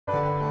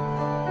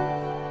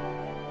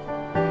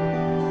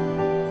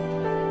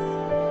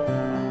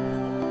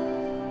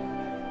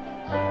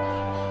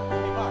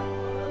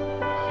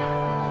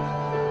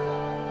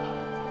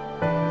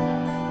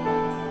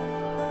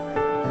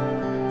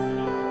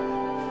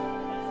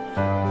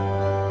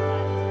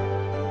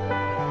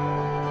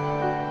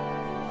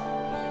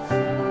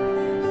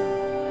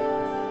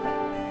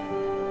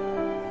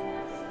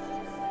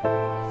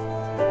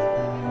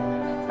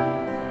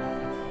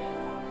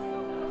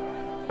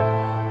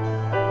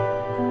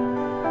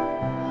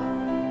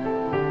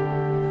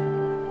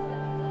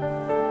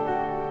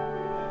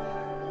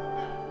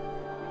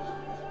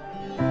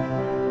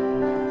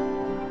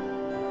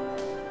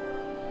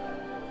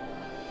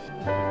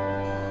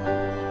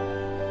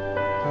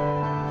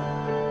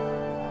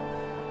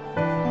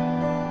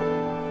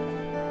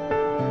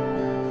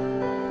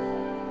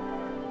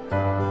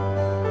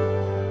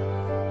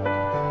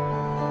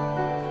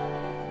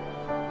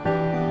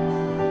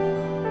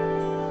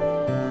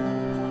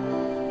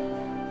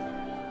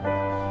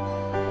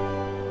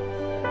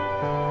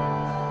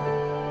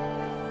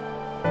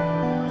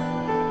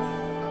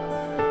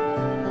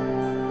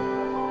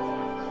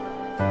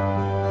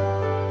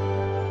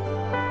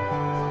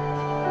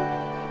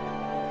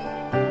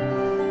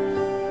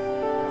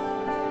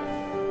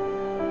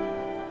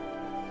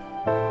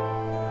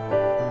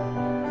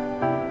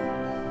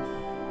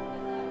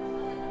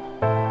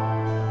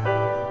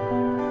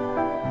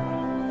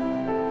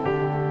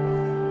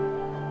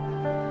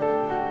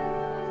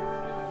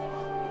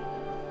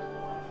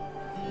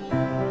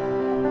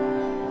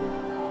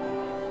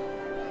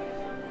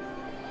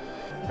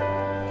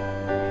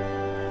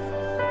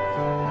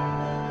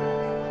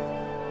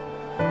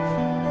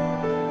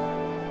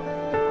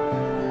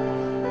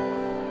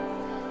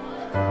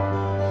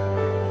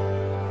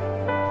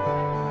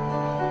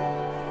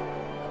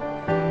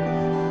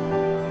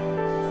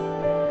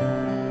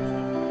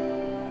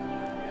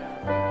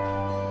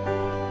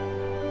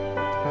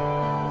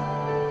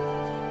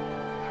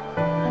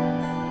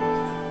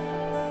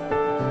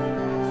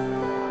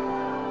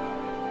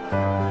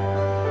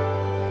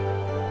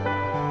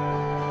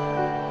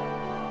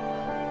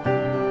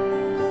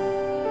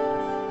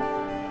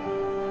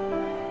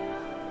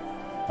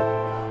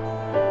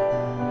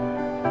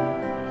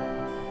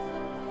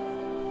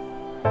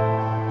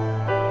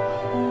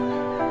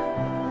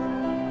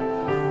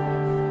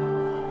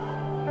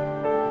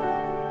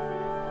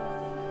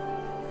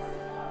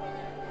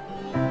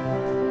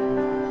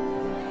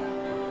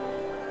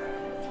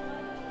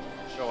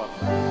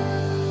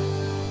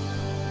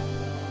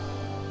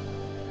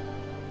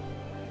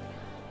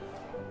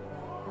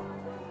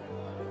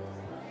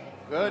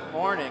Good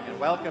morning and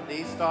welcome to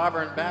East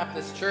Auburn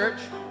Baptist Church.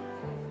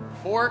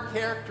 4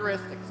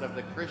 characteristics of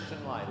the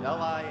Christian life,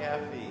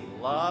 L-I-F-E,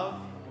 love,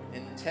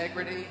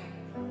 integrity,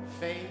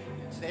 faith.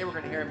 And today we're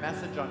going to hear a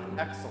message on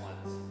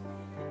excellence.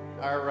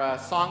 Our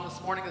song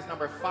this morning is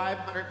number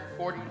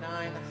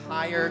 549,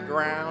 Higher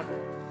Ground.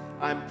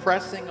 I'm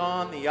pressing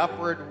on the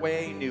upward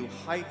way, new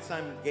heights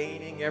I'm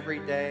gaining every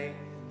day.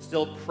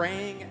 Still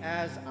praying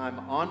as I'm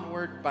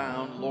onward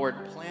bound,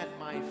 Lord, plant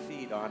my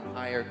feet on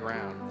higher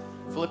ground.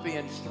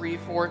 Philippians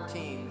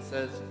 3:14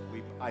 says,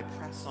 I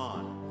press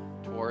on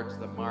towards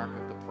the mark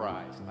of the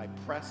prize. I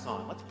press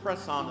on. Let's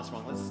press on this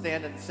one. Let's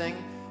stand and sing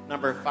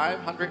number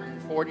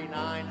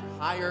 549,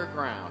 Higher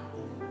Ground.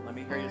 Let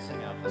me hear you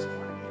sing out this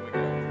morning. Here we go.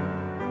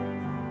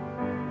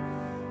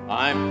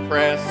 I'm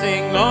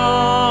pressing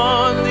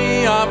on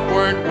the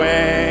upward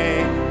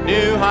way,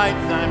 new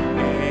heights I'm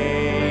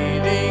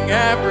gaining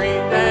every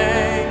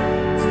day,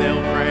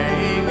 still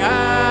praying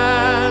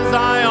as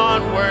I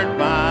onward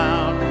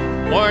bound.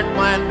 Lord,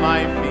 plant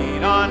my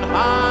feet on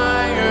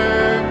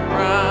higher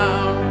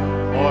ground.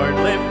 Lord,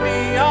 lift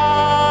me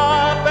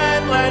up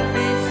and let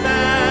me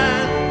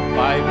stand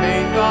by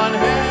faith on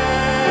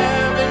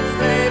heaven's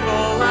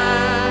stable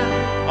land.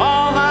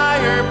 All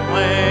higher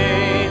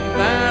plane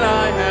that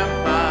I have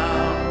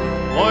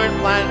found, Lord,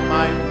 plant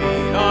my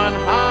feet on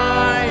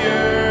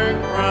higher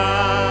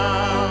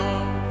ground.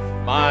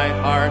 My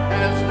heart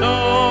has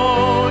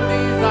no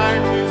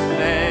desire to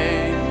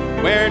stay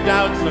where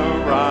doubts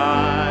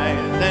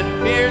arise and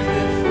fears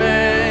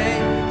dismay,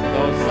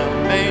 though some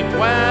may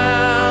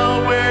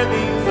dwell where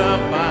these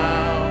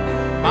abound.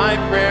 My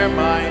prayer,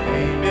 my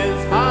aim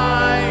is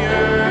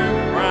higher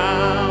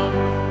ground.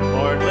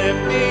 Lord,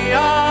 lift me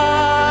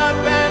up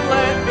and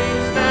let me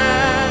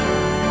stand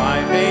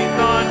by faith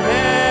on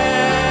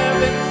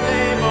heaven's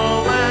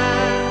stable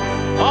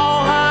land.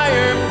 All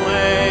higher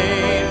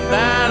planes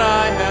that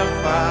I have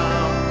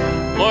found,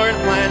 Lord,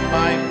 plant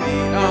my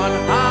feet on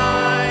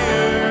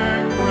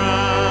higher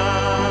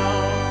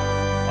ground.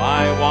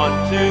 I want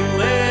to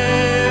live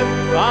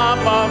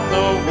above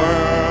the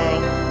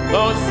world,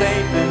 though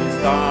Satan's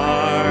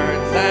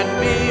darts at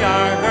me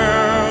are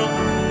hurled.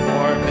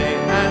 For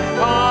faith has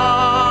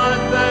caught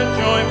the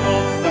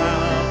joyful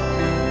sound,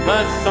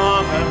 the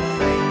song of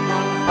saints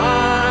on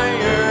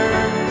higher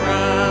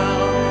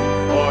ground.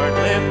 Lord,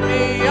 lift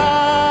me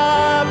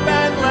up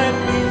and let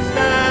me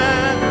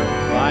stand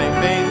by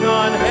faith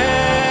on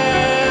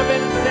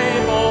heaven's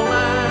stable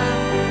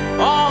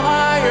land. All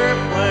higher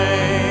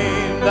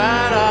plane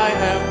that I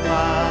have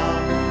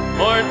found,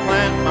 Lord,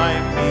 plant my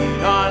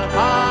feet on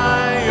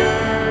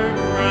higher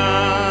ground.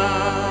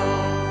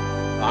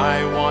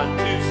 I want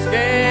to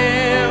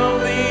scale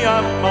the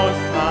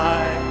utmost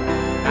high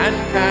and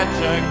catch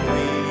a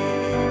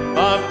gleam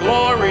of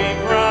glory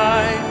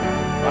bright,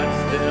 but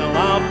still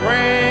I'll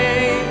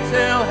pray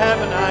till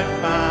heaven I've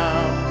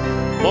found.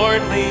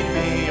 Lord, lead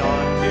me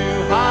on to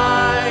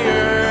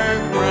higher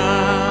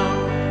ground.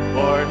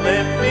 Lord,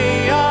 lift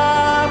me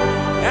up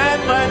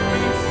and let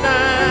me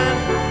stand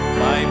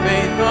by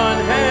faith on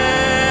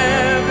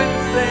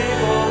heaven's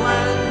stable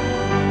land.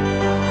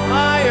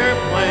 Higher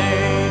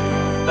plane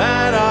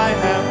that I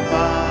have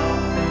found,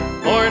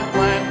 Lord,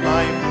 plant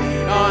my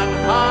feet on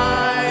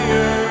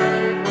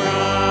higher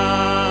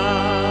ground.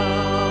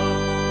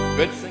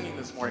 Good singing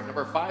this morning.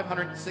 Number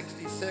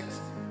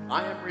 566,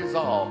 I Am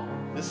Resolved.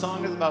 This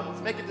song is about,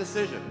 let's make a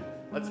decision.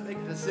 Let's make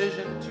a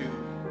decision to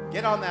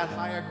get on that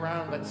higher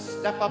ground. Let's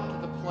step up to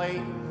the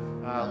plate.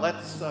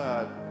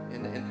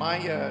 In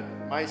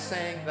my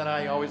saying that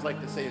I always like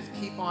to say is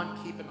keep on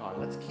keeping on.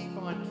 Let's keep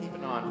on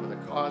keeping on for the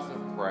cause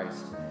of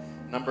Christ.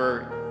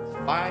 Number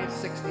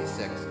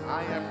 566,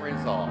 I am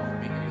resolved. Let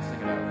me hear you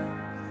sing it out.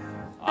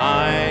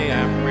 I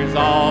am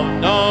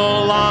resolved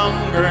no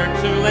longer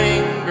to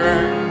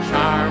linger,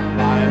 charmed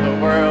by the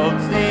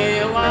world's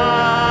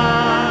delights.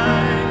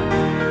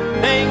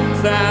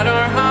 Things that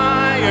are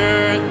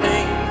higher,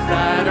 things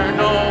that are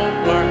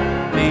nobler,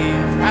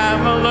 these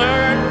have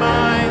allured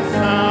my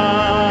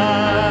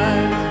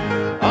sight.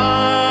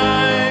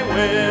 I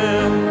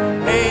will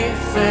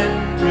hasten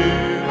to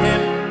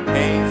him,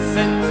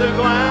 hasten so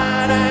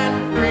glad and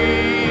free.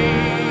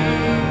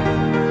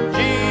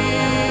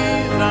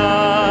 Jesus,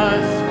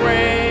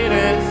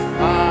 greatest,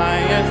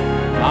 highest,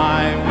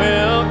 I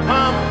will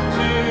come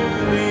to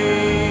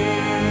thee.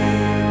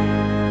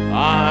 I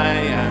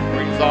am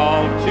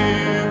resolved to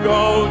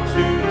go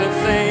to the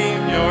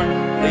Savior,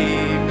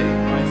 leaving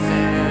my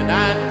sin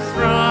and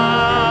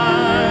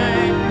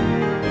strife.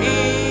 He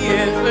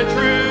is the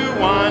true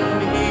one,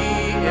 he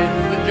is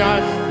the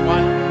just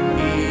one,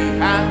 he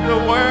hath the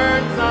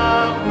words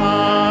of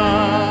life.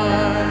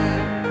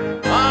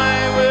 I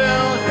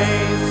will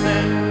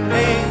hasten,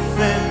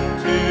 hasten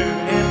to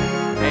him,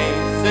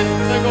 hasten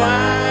so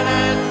glad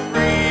and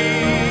free.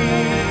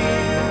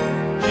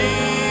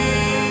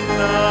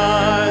 Jesus,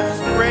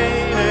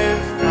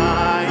 greatest,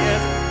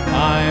 highest, I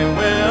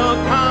will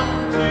come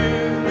to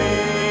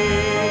thee.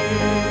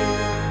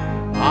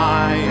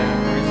 I am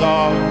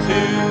resolved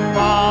to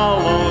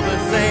follow the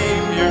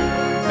Savior,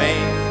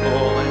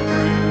 faithful and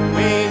true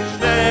each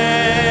day.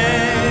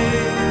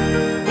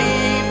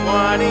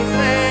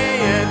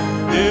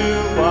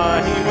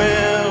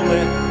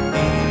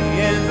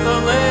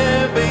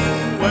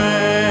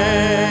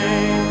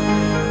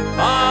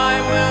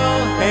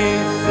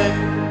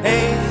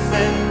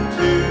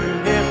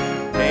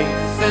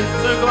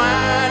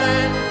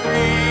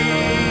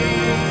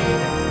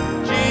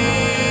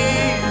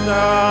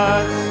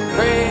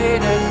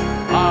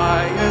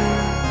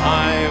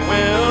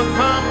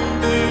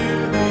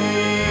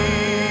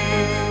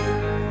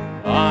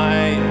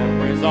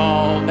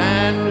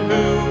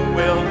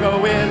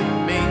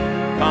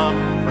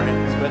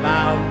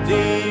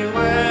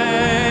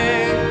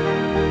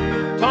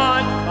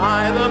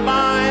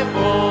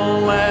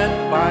 Bible,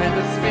 led by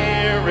the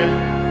Spirit,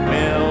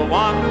 will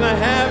walk the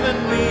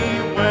heavenly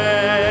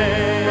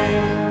way.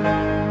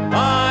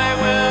 I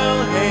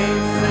will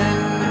hasten,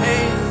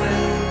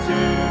 hasten to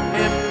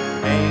him,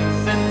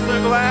 hasten so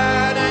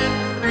glad and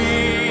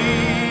free.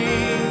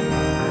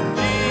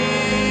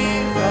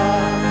 Jesus,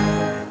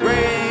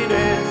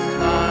 greatest,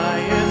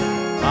 highest,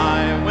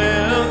 I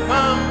will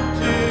come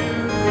to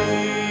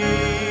thee.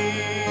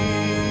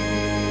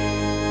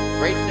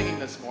 Great singing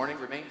this morning.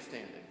 Remain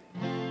standing.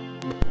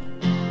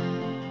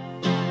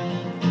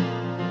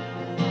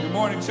 Good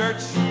morning,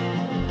 church.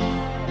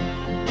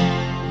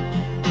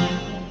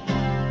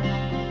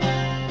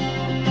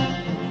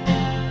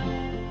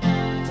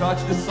 I taught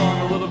you this song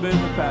a little bit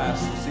in the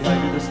past. We'll see how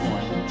you do this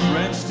morning.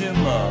 Drenched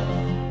in love.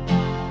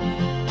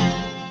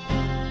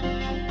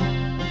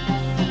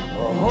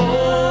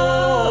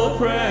 Oh,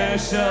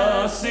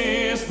 precious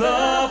is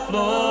the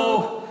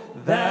flow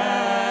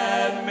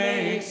that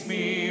makes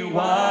me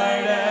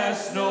white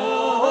as snow.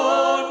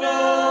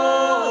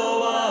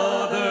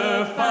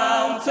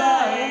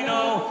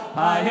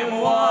 I am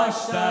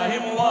washed, I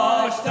am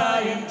washed,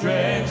 I am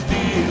drenched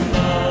in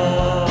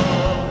love.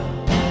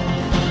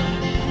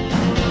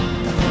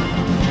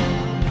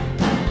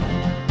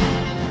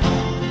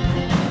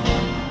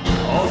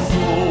 All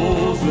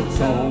souls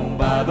atoned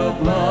by the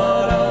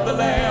blood of the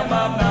Lamb.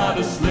 I'm not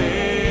a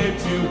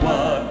slave to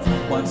what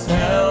once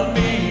held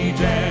me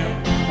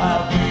down.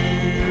 How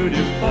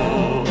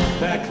beautiful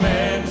that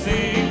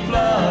cleansing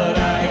flood.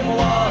 I am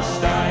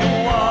washed, I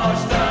am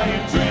washed, I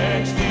am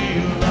drenched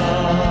in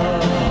love.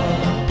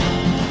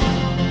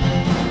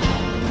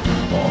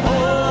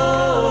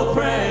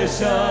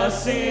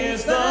 Precious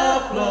is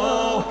the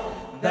flow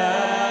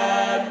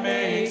that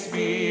makes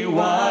me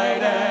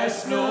white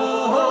as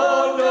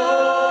snow.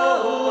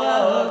 No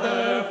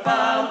other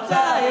fount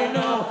I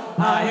know.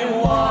 I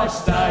am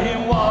washed, I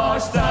am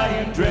washed, I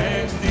am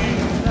drenched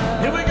in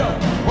love. Here we go.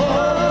 Whoa,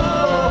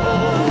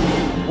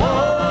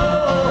 whoa,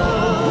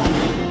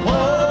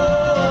 whoa.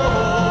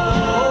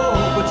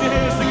 Put your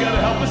hands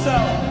together, help us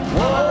out.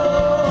 Whoa.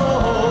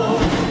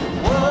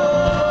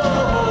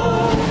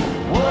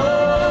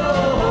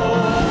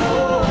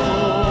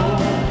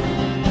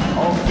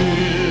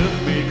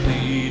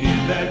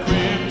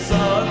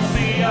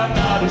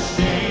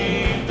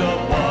 Ashamed of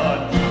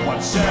what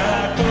once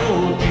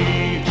shackled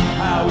me,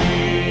 how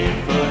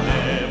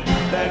infinite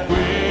that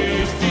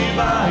grace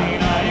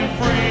divine. I am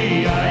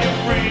free, I am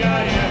free,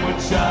 I am a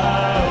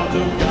child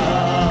of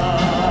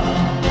God.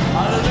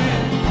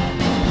 Hallelujah.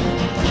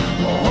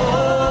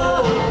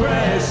 Oh,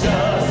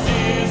 precious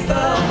is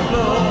the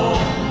flow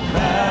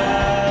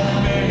that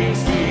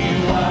makes me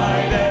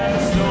white as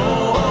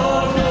snow.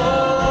 No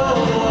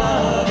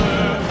other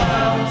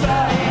fount I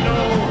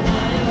know.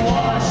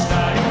 Washed, I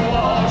am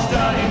washed, I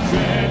am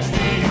drenched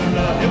in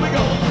love. Here we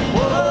go.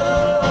 Whoa,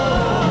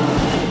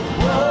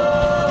 whoa,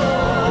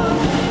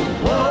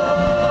 whoa,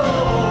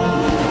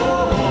 whoa,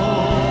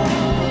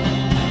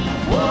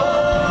 whoa,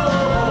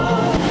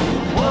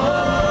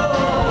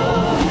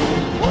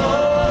 whoa.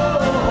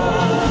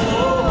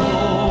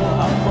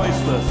 How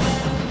priceless,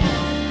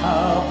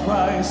 how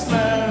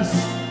priceless,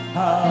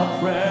 how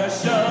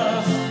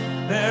precious.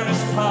 There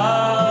is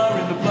power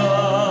in the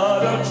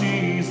blood of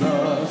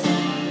Jesus.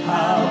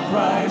 How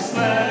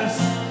priceless,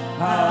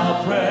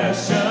 how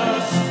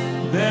precious.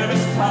 There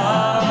is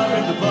power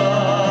in the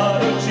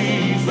blood of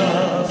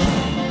Jesus.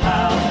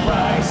 How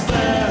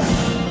priceless,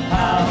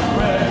 how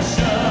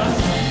precious.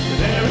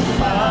 There is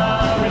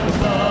power in the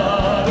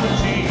blood of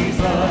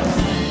Jesus.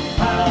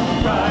 How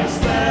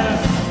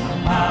priceless,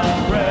 how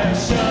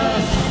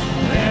precious.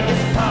 There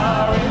is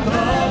power in the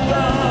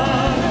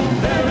blood.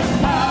 There is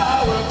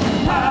power,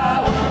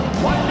 power,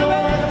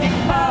 wonder-working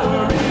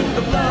power in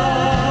the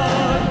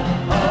blood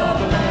of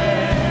the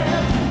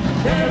Lamb.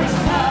 There is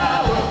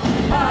power,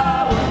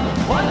 power,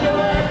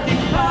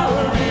 wonder-working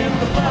power in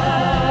the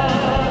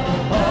blood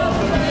of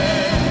the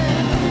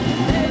Lamb.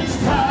 There is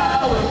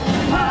power,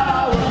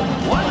 power,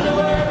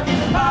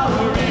 wonder-working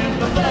power in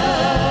the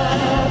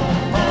blood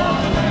of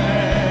the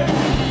Lamb.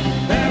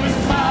 There is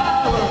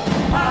power,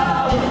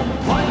 power,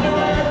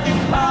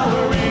 wonder-working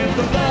power in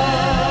the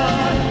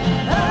blood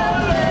of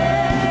the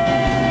Lamb.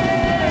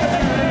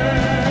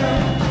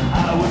 I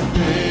was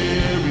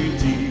buried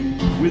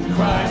deep with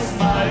Christ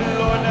my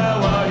Lord. Now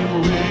I am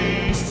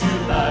raised to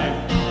life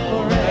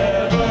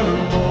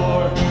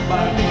forevermore.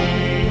 My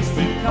name's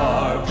been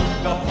carved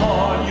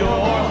upon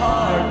your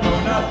heart. No,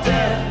 not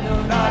death, no,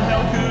 not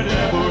hell could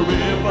ever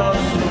rip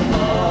us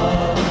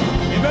apart.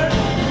 Amen.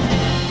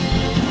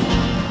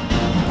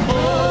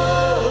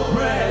 Oh,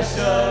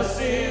 precious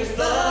is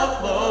the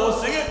flow.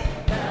 Sing it.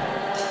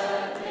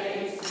 That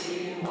makes me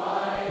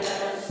white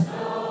as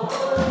snow.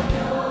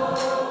 No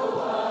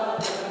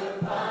other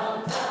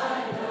fount I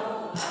know.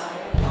 I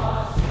am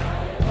washed,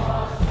 I am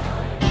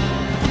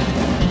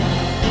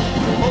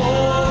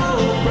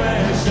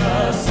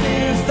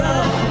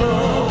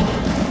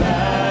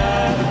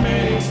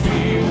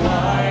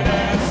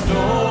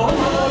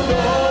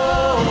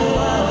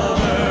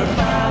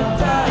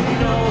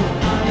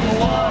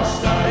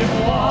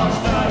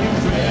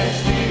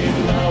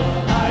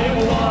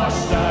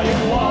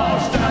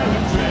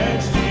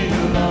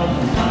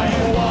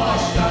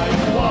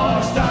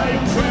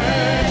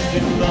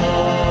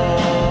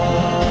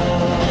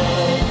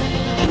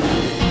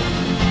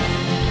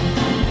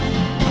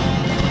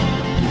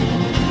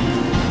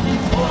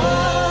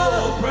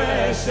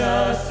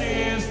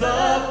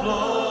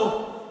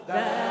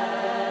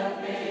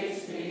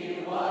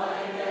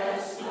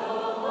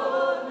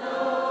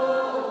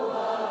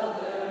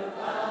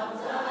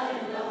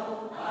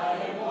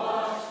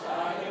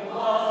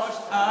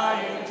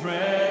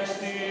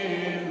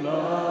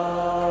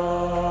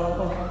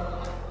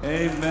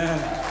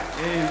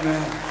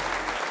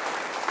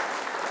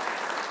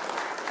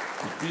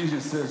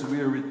says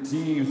we are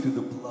redeemed through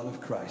the blood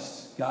of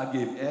Christ. God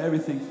gave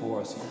everything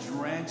for us. He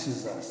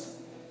drenches us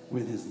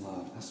with his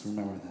love. Let's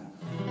remember that.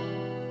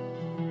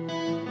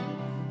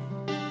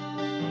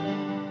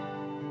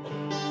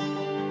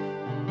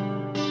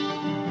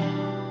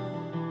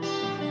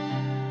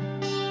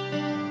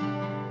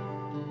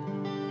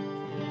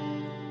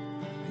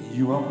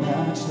 You are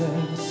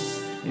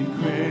matchless in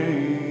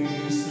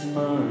grace and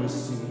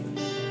mercy.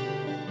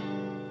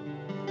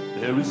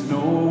 There is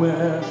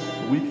nowhere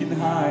we can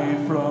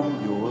hide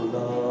from your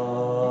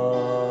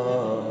love.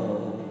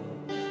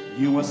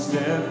 You are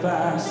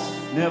steadfast,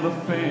 never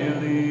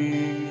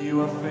failing.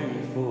 You are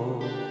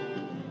faithful.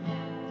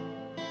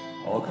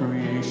 All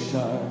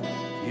creation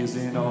is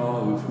in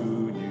awe of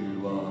who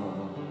you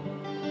are.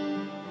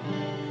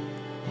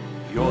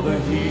 You're the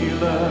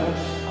healer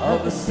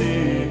of the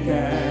sick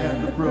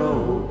and the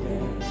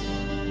broken.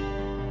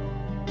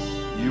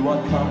 You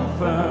are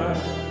comfort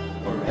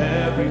for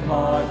every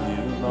heart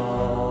you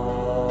lost.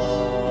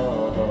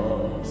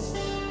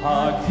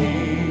 Our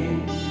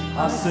King,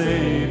 our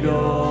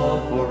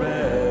Savior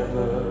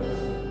forever.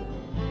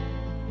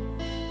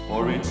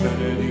 For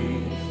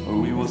eternity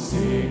we will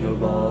sing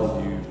of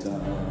all you've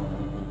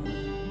done.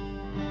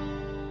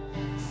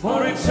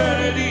 For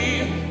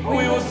eternity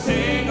we will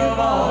sing of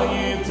all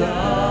you've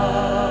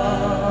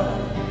done.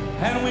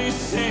 And we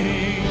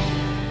sing,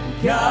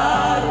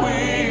 God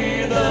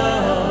with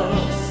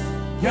us,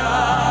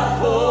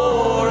 God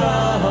for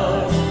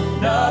us.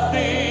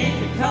 Nothing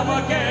can come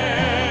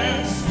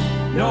against,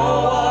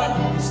 no one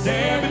can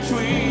stand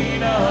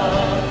between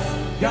us.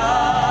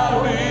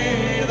 God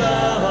with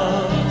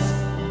us,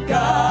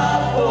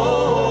 God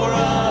for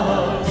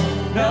us.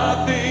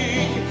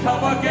 Nothing can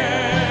come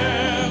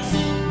against,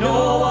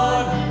 no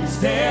one can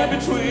stand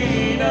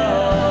between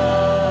us.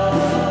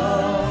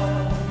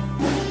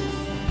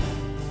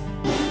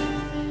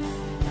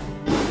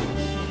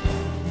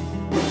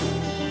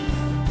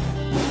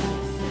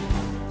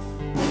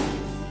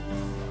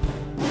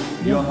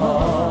 Your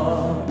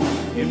heart,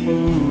 it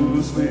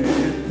moves with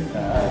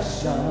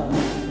compassion.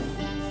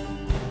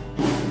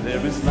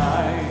 There is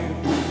life,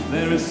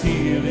 there is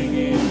healing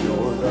in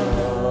your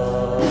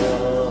love.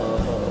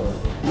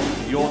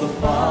 You're the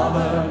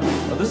Father,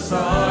 the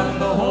Son,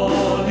 the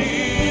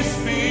Holy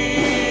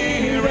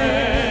Spirit.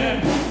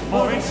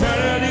 For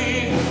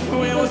eternity we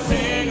will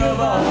sing of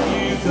all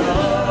you've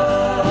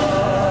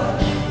done.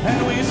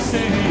 And we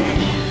sing,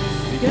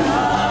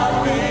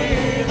 God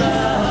with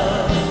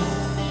us,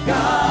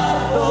 God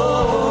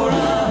for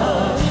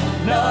us.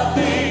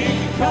 Nothing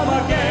can come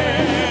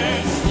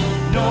against,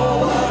 no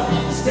one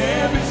can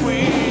stand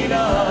between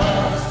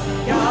us.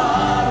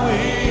 God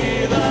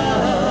with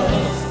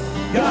us,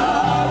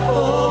 God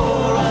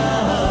for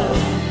us.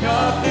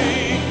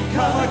 Nothing can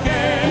come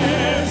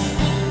against,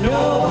 no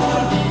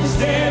one can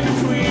stand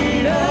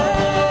between us.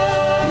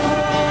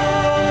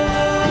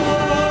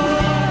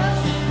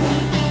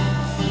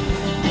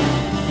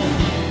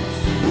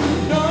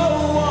 No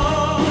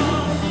one,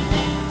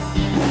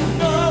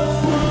 no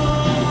one.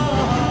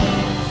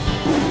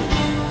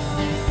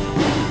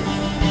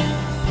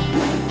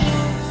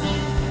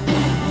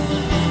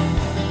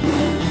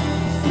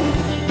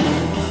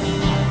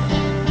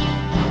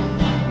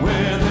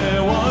 Where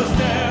there was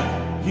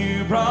death,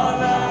 you brought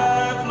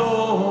life,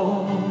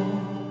 Lord.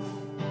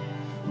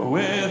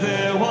 Where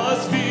there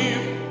was fear,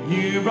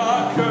 you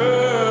brought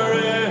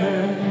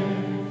courage.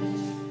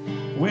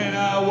 When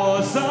I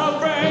was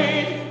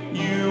afraid,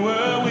 you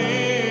were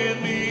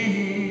with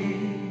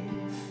me.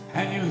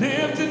 And you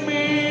lifted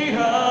me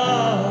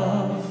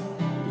up,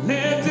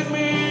 lifted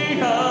me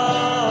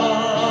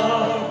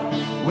up.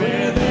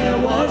 Where there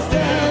was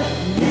death,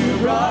 you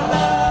brought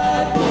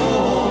life,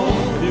 Lord.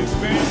 Have you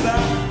experienced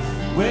that?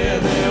 Where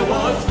there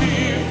was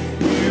fear,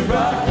 you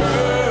brought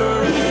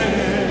courage.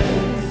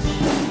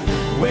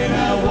 When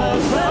I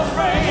was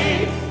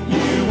afraid,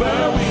 you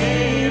were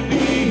with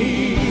me.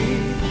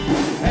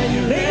 And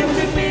you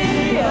lifted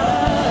me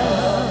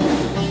up,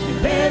 you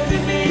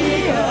lifted me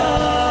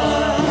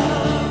up.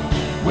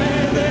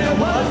 Where there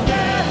was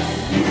death,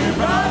 you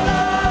brought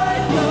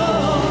life,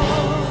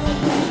 Lord.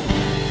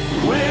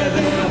 Where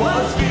there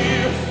was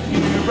fear,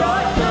 you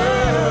brought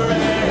courage.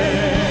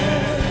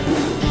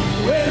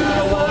 When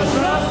I was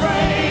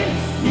afraid,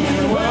 you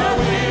were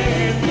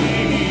with me.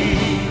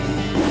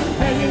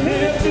 And you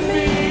lifted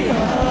me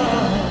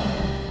up,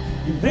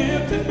 you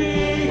lifted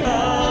me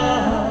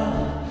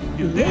up,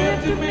 you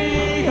lifted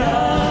me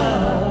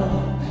up,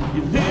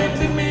 you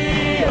lifted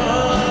me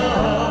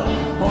up,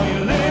 oh you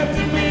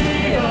lifted me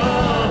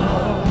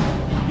up,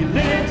 you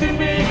lifted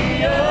me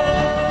up.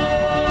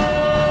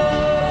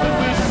 And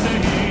we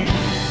sing,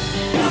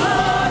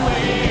 God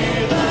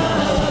with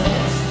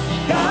us,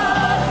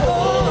 God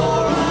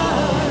for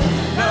us.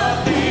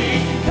 Nothing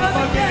can come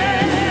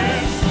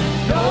against,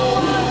 no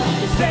one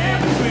can stand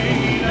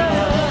between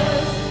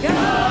us.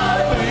 God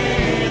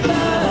with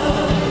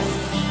us,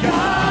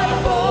 God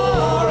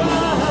for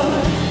us.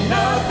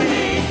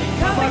 Nothing can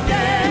come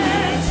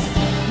against.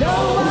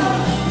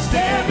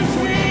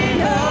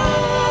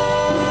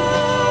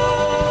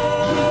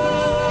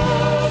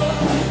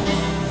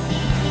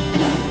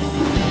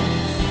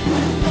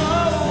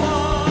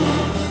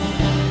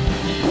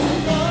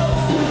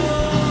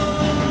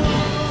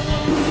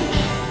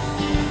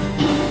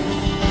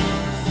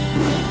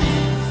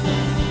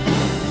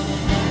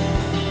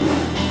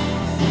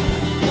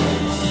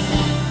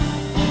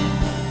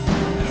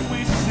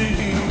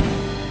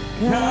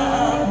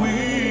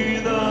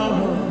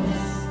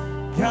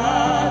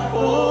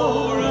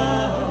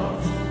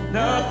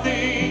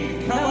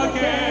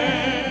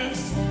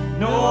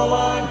 No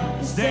one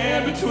can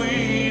stand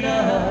between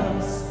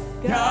us.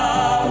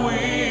 God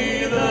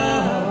with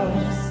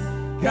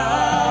us,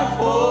 God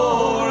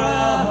for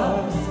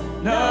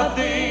us.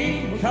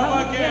 Nothing can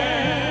come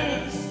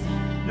against.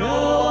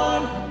 No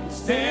one can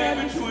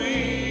stand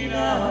between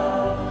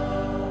us.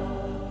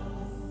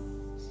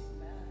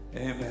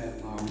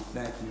 Amen, Lord.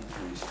 Thank you,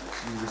 praise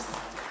you, Jesus.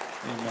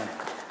 Amen.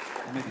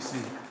 You may be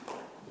seated.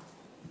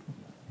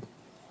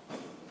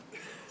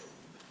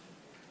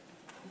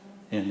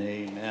 And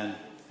amen.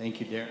 Thank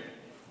you, Darren.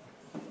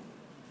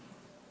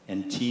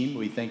 And team,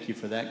 we thank you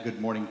for that. Good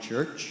morning,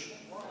 church.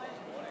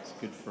 It's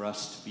good for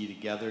us to be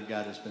together.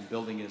 God has been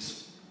building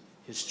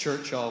his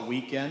church all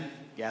weekend,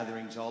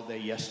 gatherings all day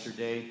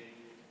yesterday,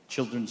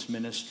 children's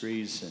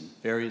ministries and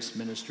various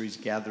ministries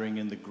gathering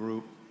in the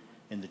group,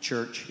 in the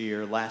church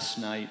here last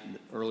night,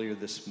 earlier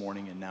this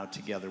morning, and now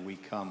together we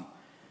come.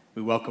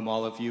 We welcome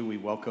all of you. We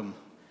welcome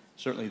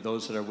certainly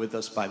those that are with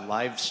us by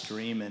live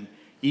stream, and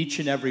each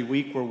and every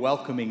week we're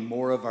welcoming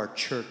more of our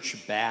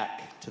church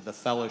back to the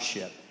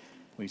fellowship.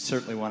 We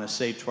certainly want to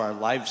say to our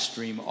live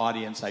stream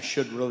audience, I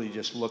should really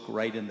just look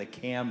right in the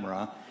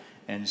camera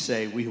and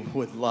say we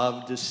would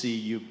love to see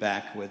you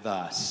back with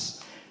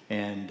us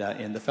and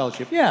in the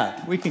fellowship.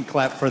 Yeah, we can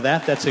clap for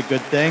that. That's a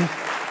good thing.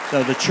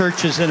 So the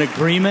church is in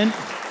agreement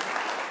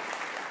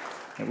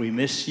that we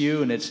miss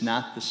you, and it's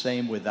not the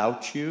same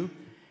without you.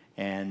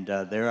 And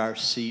there are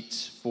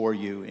seats for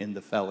you in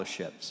the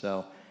fellowship.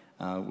 So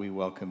we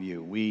welcome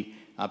you. We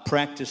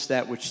practice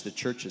that which the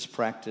church has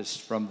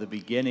practiced from the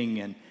beginning.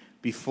 And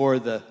before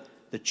the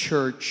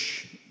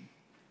church,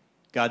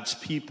 God's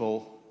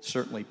people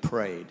certainly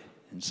prayed.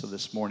 And so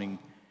this morning,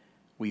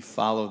 we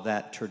follow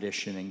that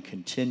tradition and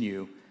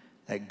continue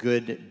that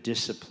good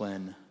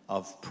discipline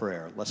of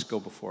prayer. Let's go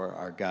before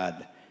our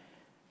God.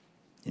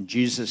 In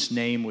Jesus'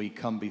 name, we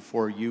come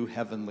before you,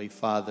 Heavenly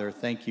Father.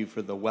 Thank you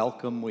for the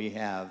welcome we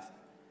have.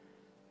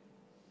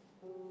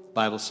 The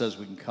Bible says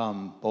we can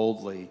come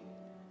boldly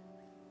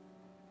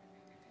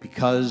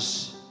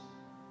because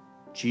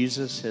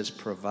Jesus has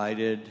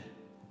provided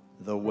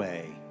the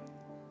way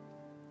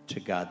to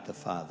God the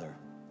Father.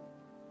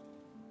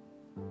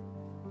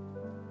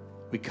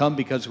 We come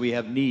because we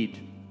have need.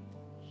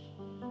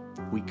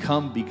 We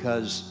come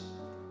because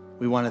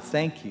we want to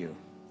thank you.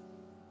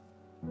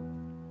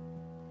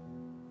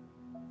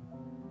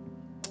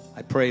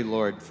 I pray,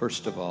 Lord,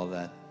 first of all,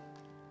 that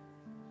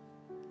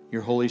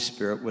your Holy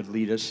Spirit would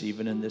lead us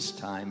even in this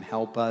time.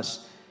 Help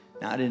us,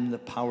 not in the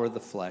power of the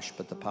flesh,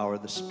 but the power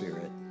of the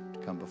Spirit, to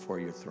come before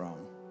your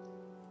throne.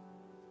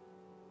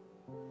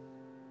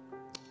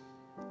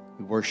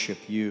 We worship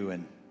you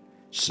in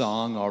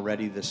song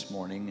already this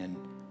morning and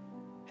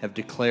have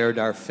declared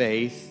our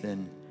faith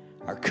and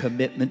our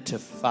commitment to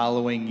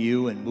following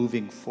you and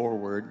moving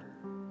forward.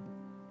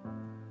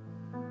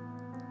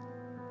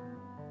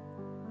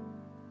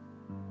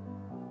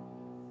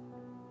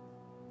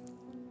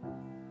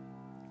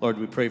 Lord,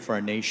 we pray for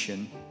our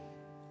nation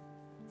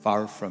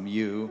far from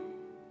you.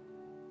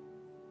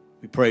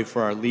 We pray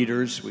for our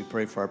leaders. We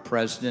pray for our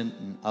president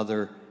and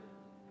other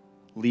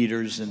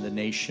leaders in the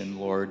nation,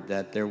 Lord,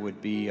 that there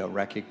would be a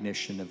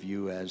recognition of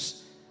you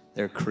as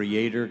their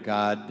creator,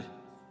 God,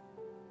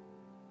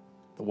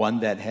 the one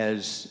that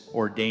has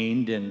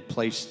ordained and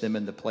placed them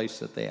in the place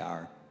that they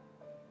are.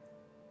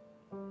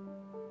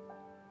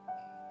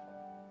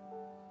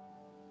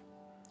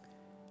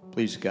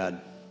 Please, God,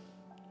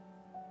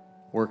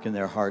 work in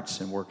their hearts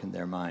and work in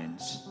their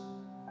minds.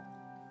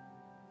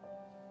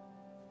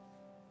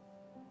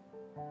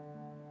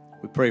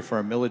 We pray for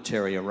our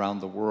military around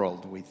the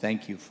world. We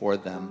thank you for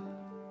them.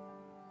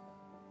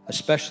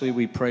 Especially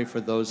we pray for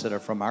those that are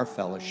from our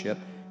fellowship.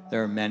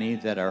 There are many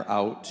that are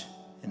out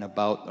and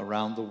about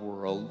around the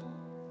world.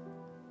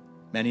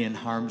 Many in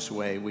harm's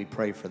way. We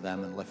pray for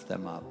them and lift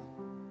them up.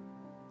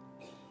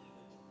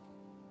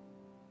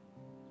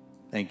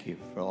 Thank you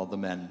for all the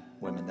men,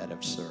 women that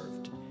have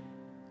served,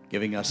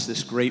 giving us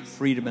this great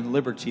freedom and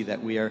liberty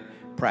that we are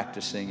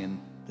practicing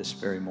in this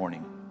very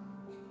morning.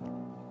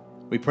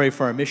 We pray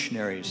for our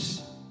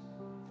missionaries,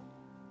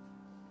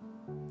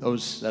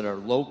 those that are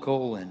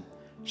local and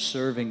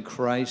serving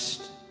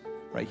Christ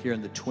right here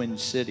in the Twin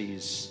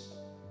Cities.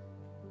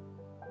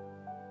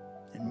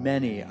 And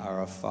many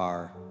are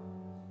afar.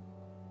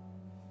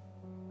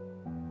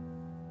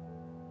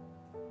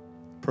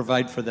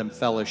 Provide for them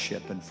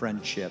fellowship and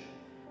friendship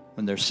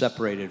when they're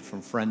separated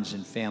from friends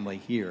and family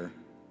here.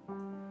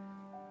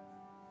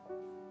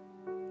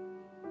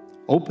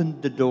 Open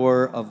the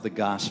door of the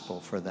gospel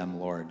for them,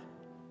 Lord.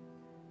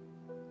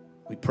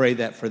 We pray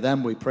that for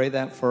them. We pray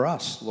that for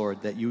us,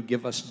 Lord, that you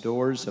give us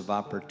doors of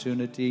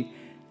opportunity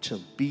to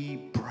be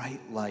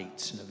bright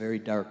lights in a very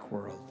dark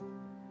world.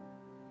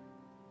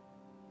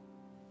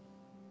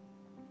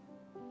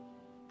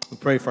 We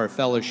pray for our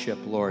fellowship,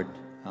 Lord,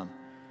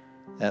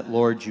 that,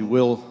 Lord, you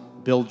will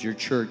build your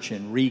church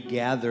and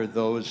regather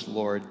those,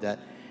 Lord, that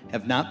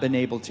have not been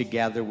able to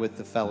gather with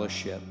the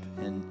fellowship.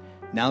 And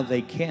now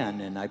they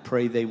can, and I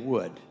pray they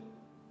would.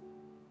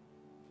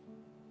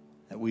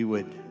 That we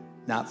would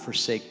not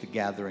forsake the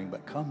gathering,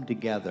 but come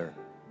together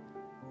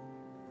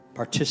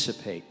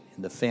participate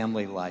in the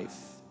family life,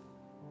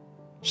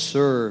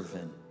 serve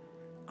and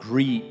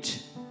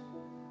greet,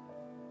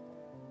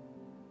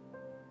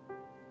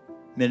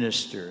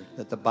 minister,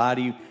 that the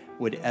body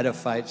would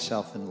edify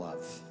itself in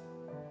love.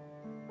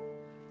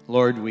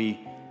 Lord, we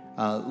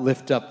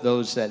lift up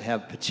those that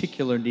have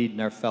particular need in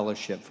our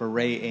fellowship. For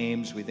Ray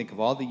Ames, we think of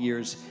all the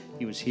years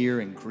he was here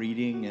and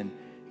greeting, and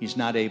he's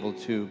not able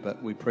to,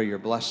 but we pray your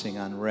blessing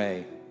on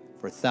Ray.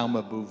 For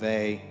Thelma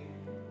Bouvet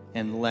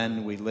and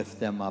Len, we lift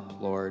them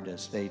up, Lord,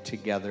 as they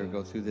together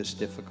go through this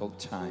difficult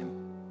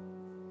time.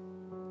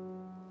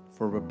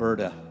 For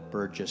Roberta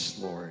Burgess,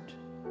 Lord,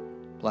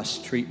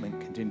 bless treatment,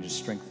 continue to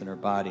strengthen her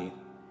body.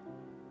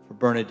 For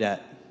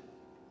Bernadette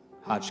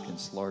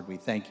Hodgkins, Lord, we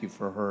thank you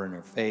for her and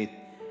her faith.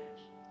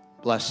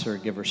 Bless her,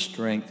 give her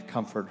strength,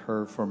 comfort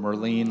her. For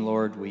Merlene,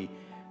 Lord, we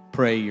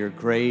pray your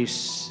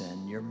grace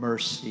and your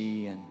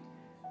mercy, and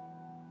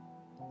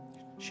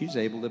she's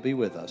able to be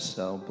with us.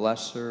 So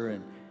bless her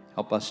and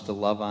help us to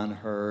love on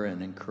her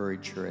and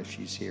encourage her as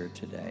she's here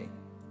today.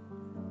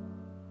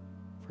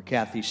 For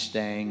Kathy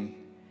Stang,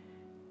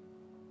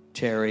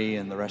 Terry,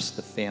 and the rest of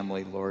the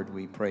family, Lord,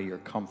 we pray your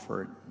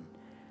comfort and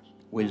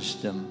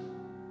wisdom.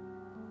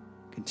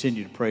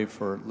 Continue to pray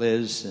for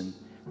Liz and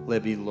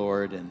Libby,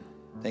 Lord, and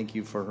thank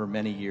you for her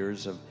many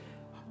years of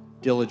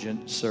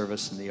diligent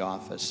service in the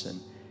office.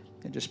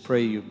 And just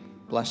pray you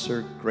bless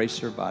her, grace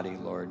her body,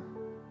 Lord.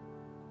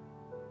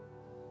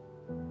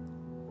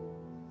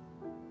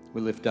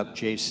 We lift up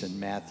Jason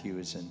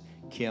Matthews and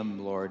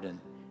Kim, Lord, and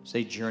as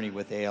they journey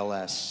with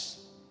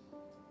ALS,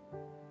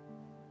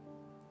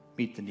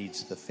 meet the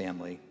needs of the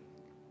family.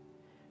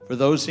 For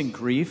those in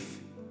grief,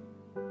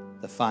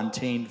 the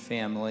Fontaine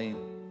family,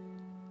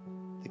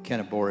 the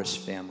Kennaboris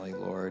family,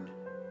 Lord,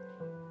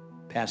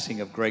 passing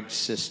of Greg's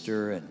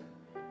sister, and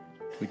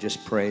we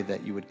just pray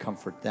that you would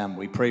comfort them.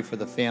 We pray for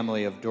the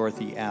family of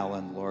Dorothy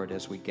Allen, Lord,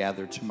 as we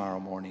gather tomorrow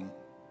morning.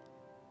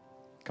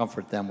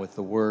 Comfort them with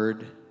the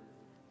word.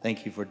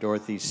 Thank you for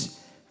Dorothy's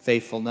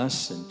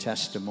faithfulness and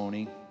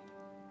testimony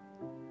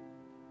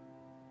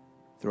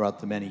throughout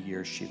the many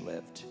years she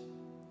lived.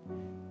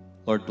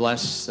 Lord,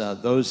 bless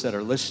those that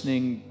are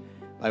listening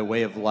by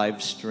way of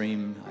live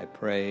stream. I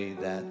pray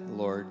that,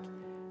 Lord,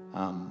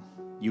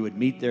 you would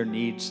meet their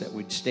needs, that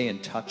we'd stay in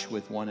touch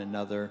with one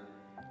another,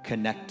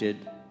 connected.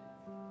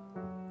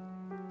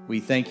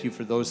 We thank you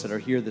for those that are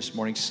here this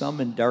morning, some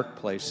in dark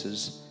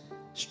places,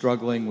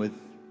 struggling with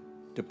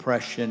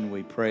depression.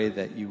 We pray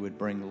that you would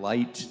bring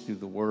light through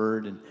the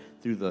word and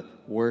through the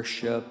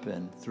worship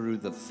and through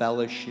the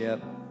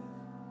fellowship.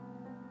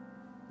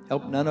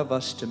 Help none of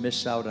us to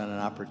miss out on an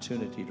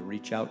opportunity to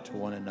reach out to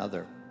one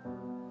another.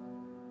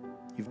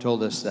 You've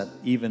told us that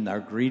even our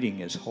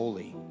greeting is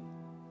holy.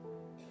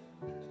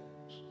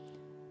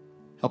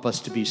 Help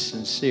us to be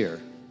sincere.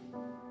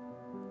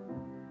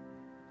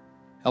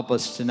 Help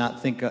us to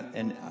not think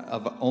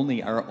of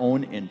only our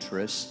own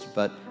interest,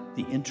 but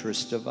the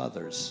interest of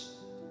others.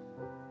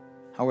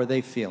 How are they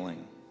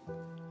feeling?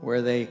 Where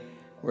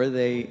are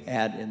they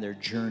at in their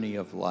journey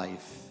of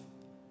life?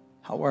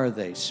 How are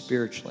they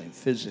spiritually,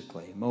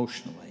 physically,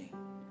 emotionally,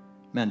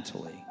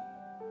 mentally?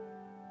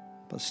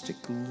 Help us to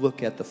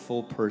look at the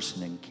full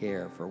person and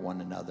care for one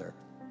another.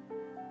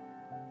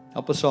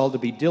 Help us all to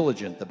be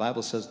diligent. The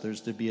Bible says there's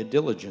to be a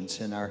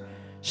diligence in our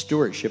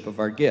stewardship of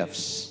our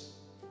gifts.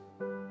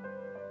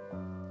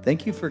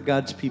 Thank you for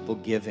God's people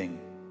giving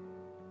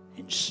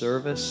in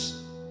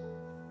service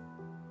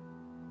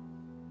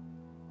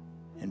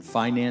and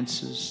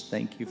finances.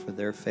 Thank you for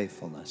their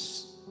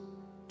faithfulness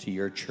to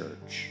your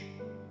church.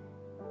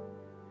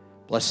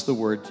 Bless the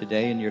word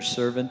today and your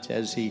servant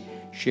as he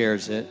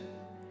shares it.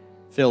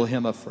 Fill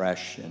him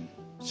afresh and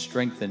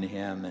strengthen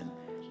him and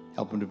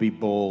help him to be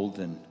bold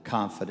and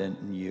confident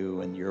in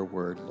you and your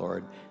word,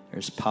 Lord.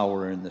 There's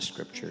power in the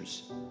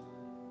scriptures.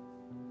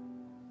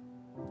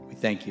 We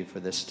thank you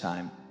for this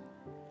time.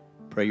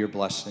 Pray your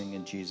blessing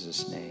in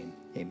Jesus' name.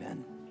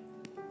 Amen.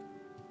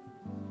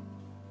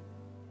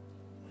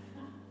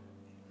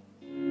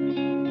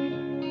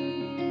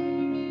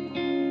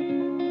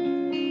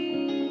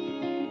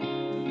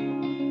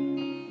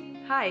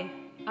 Hi,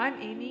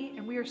 I'm Amy,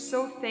 and we are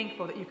so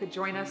thankful that you could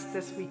join us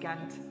this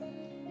weekend.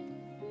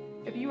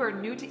 If you are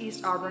new to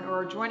East Auburn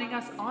or are joining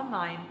us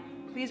online,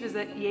 please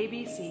visit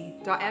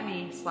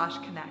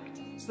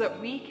eabc.me/connect so that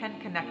we can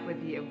connect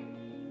with you.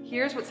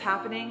 Here's what's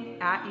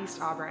happening at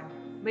East Auburn.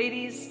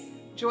 Ladies,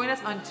 join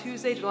us on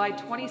Tuesday, July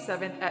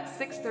 27th at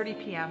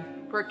 6:30 p.m.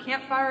 for a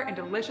campfire and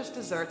delicious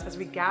desserts as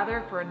we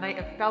gather for a night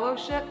of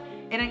fellowship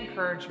and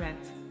encouragement.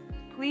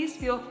 Please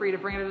feel free to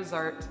bring a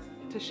dessert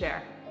to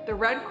share. The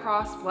Red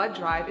Cross Blood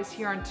Drive is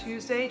here on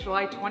Tuesday,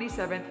 July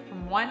 27th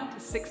from 1 to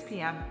 6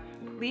 p.m.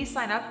 Please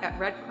sign up at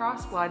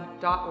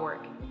redcrossblood.org.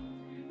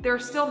 There are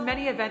still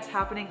many events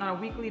happening on a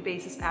weekly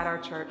basis at our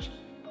church.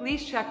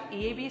 Please check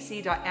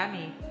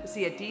eabc.me to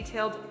see a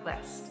detailed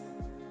list.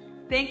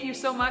 Thank you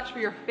so much for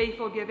your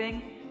faithful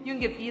giving. You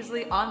can give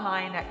easily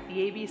online at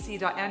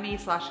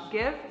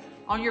eabc.me/give,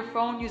 on your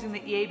phone using the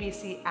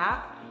EABC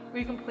app, or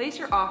you can place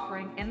your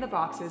offering in the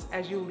boxes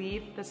as you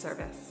leave the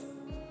service.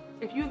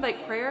 If you would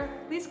like prayer,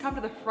 please come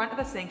to the front of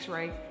the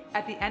sanctuary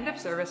at the end of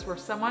service where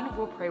someone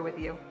will pray with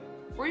you.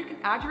 Or you can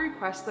add your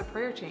request to the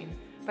prayer chain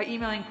by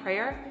emailing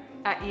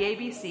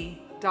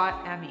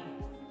prayer@eabc.me.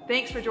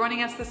 Thanks for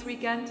joining us this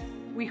weekend.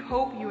 We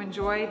hope you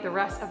enjoy the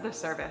rest of the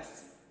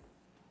service.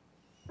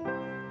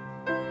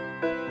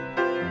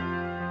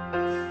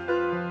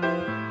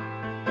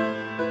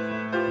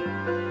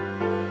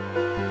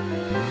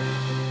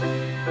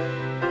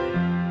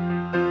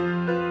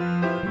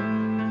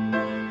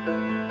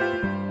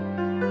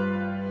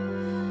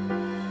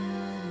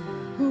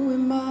 Who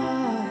am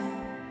I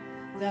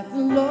that the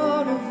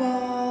Lord of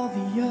all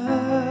the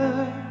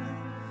earth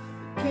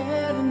would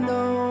care to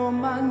know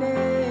my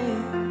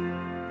name,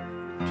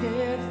 would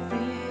care to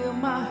feel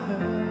my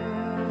hurt?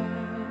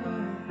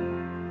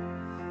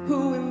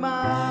 Who am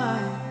I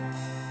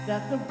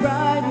that the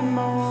bright and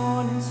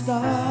morning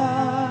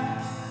star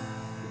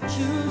would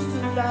choose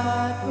to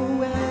light the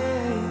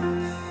way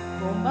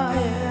for my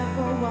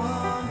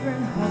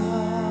ever-wandering heart?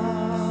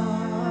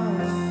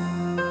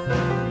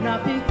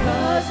 Not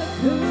because of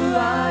who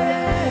I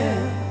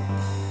am,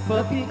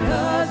 but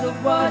because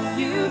of what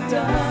you've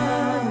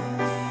done.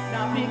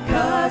 Not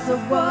because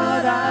of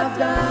what I've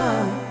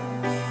done,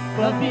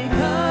 but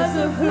because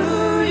of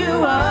who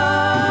you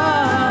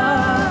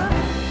are.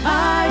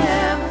 I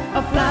am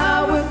a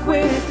flower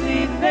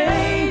quickly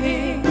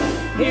fading,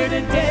 here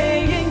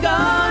today and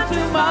gone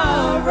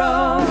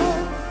tomorrow.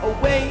 A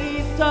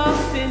wave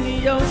tossed in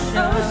the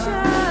ocean,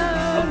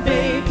 a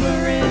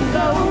vapor in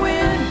the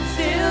wind.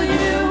 Still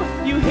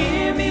you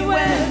hear me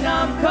when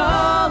I'm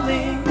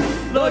calling.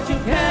 Lord, you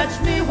catch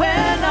me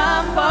when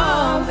I'm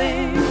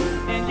falling,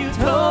 and you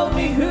told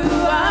me who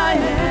I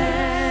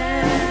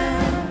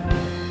am.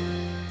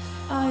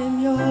 I am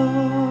yours.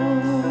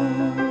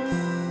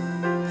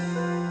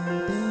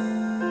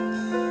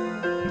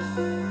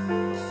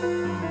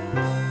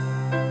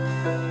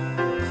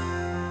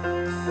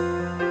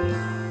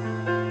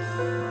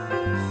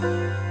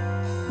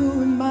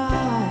 Who am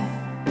I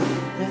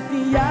that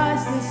the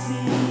eyes that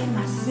see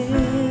my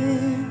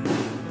sin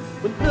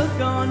would look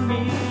on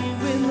me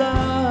with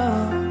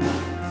love?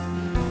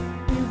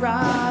 We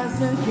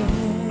rise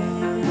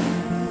again.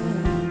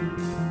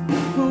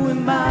 Who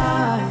am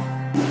I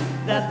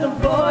that the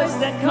voice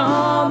that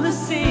calmed the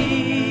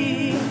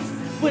seas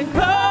would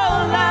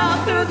call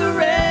out through the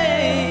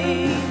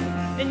rain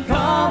and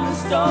calm the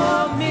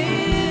storm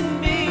in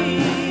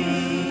me?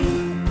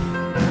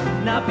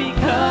 Not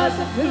because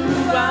of who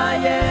I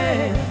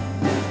am,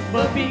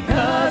 but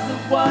because of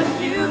what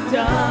you've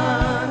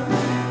done.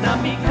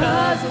 Not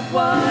because of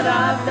what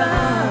I've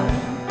done,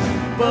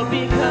 but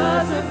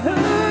because of who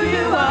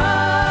you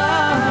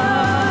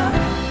are.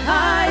 I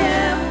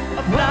am a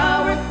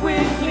flower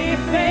quickly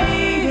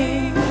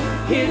fading,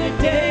 here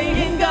today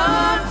and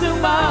gone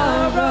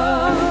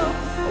tomorrow.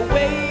 A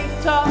wave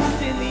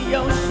tossed in the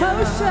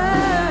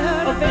ocean,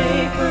 a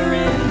vapor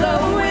in the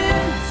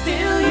wind.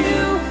 Still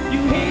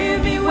you hear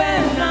me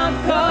when I'm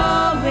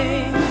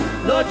calling.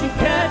 Lord, you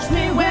catch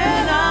me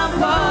when I'm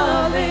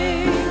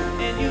falling,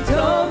 and you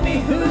told me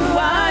who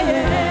I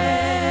am.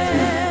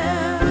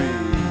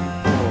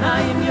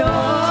 I am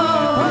yours.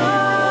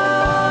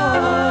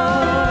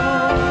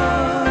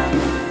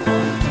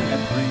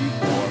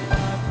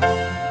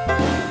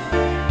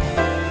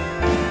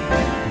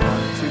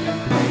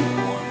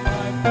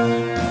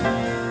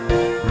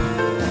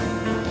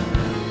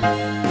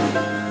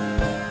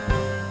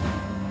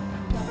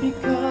 Not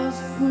because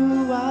of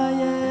who I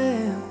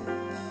am,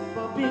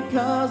 but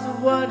because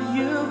of what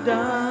you've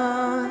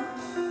done.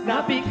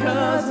 Not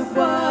because of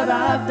what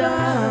I've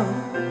done,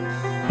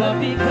 but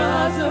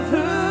because of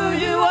who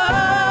you are.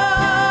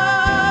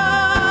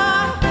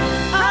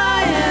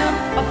 I am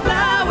a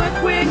flower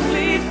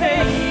quickly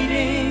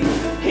fading,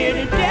 here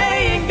today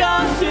and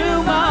gone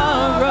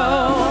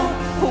tomorrow.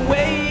 A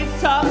wave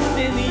tossed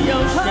in the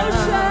ocean,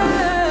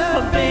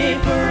 a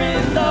vapor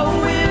in the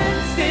wind.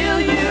 Still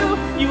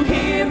you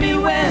hear me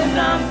when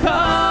I'm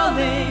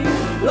calling.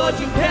 Lord,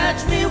 you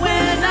catch me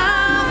when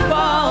I'm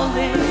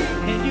falling,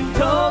 and you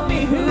told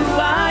me who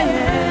I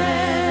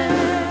am.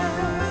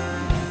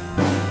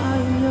 I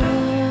am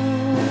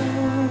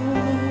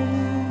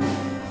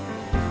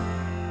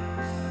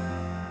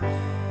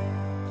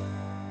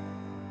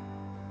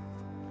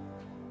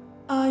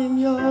yours. I am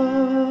yours.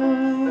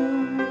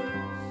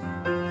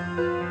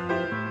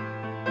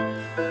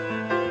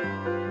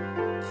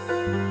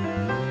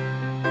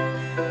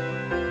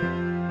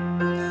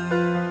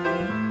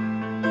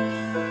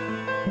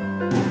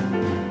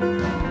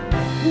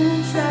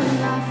 Whom shall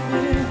I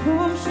fear?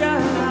 Whom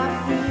shall I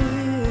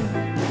fear?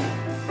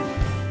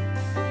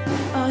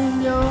 I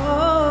am yours.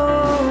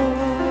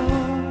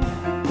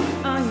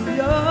 I am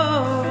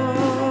yours.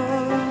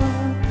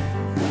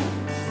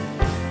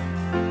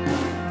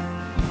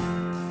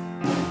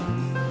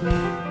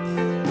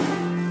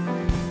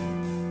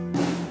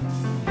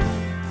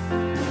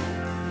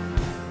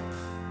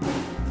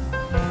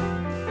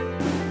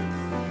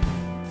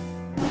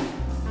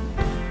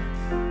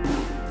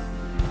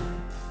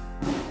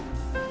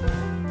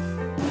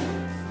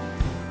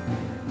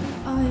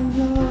 I am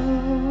yours.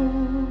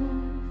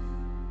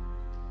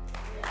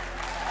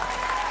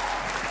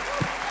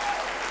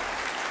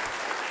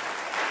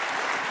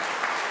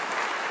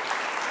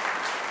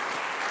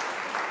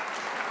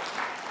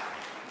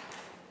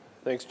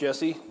 Thanks,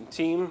 Jesse.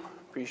 Team,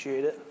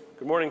 appreciate it.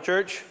 Good morning,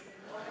 church.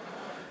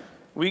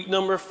 Week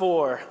number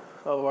 4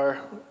 of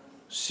our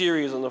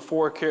series on the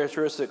 4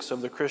 characteristics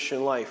of the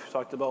Christian life. We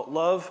talked about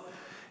love,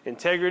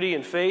 integrity,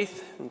 and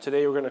faith, and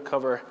today we're going to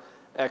cover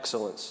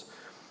excellence.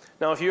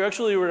 Now, if you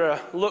actually were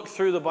to look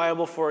through the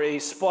Bible for a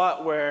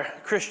spot where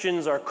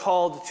Christians are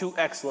called to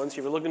excellence,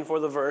 if you're looking for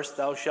the verse,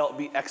 thou shalt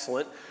be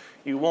excellent,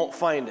 you won't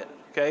find it.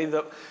 Okay.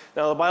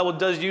 Now, the Bible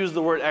does use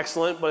the word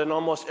excellent, but in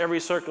almost every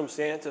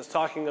circumstance, it's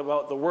talking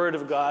about the Word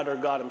of God or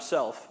God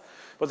Himself.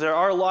 But there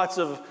are lots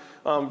of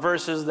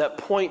verses that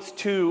point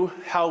to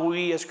how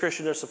we as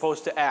Christians are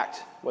supposed to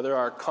act, whether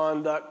our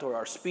conduct or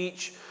our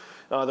speech,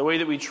 the way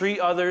that we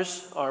treat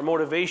others, our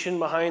motivation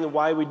behind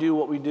why we do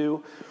what we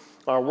do,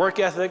 our work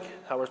ethic,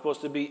 how we're supposed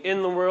to be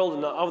in the world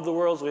and not of the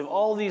world. So we have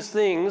all these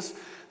things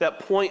that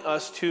point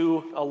us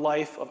to a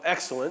life of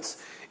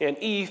excellence. And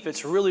E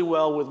fits really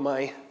well with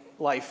my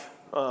life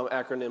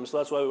acronym. So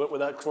that's why we went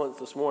with excellence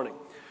this morning.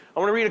 I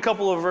want to read a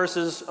couple of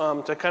verses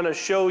to kind of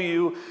show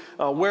you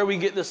where we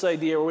get this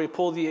idea, where we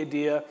pull the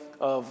idea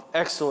of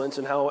excellence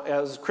and how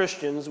as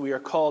Christians we are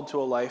called to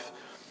a life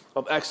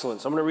of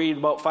excellence. I'm going to read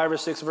about 5 or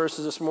 6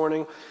 verses this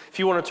morning. If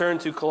you want to turn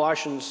to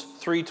Colossians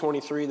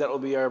 3:23, that will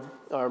be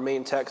our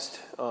main text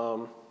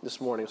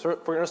this morning. So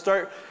we're going to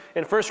start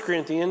in 1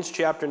 Corinthians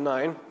chapter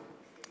 9,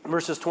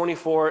 verses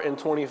 24 and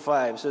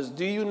 25. It says,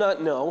 "Do you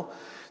not know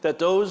that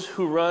those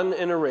who run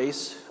in a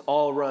race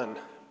all run,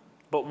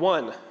 but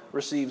one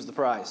receives the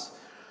prize?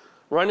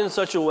 Run in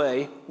such a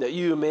way that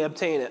you may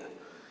obtain it.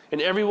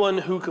 And everyone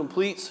who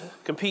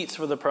competes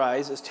for the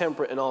prize is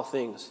temperate in all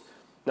things.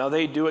 Now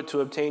they do it to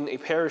obtain a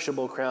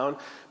perishable crown,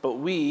 but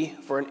we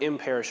for an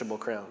imperishable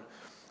crown."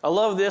 I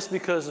love this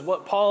because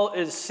what Paul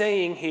is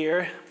saying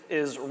here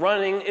is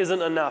running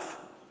isn't enough.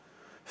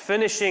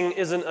 Finishing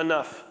isn't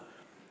enough.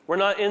 We're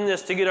not in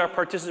this to get our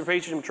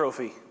participation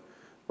trophy,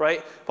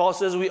 right? Paul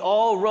says we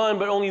all run,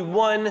 but only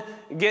one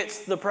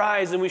gets the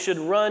prize, and we should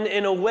run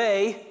in a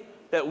way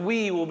that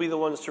we will be the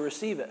ones to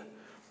receive it,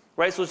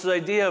 right? So it's the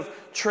idea of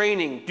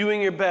training,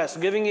 doing your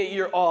best, giving it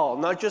your all,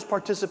 not just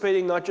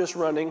participating, not just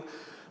running,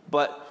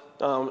 but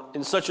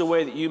in such a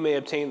way that you may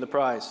obtain the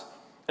prize.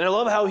 And I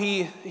love how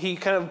he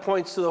kind of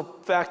points to the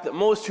fact that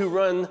most who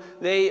run,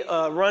 they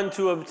run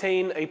to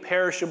obtain a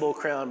perishable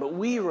crown, but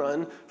we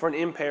run for an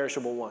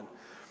imperishable one.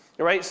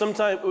 Right?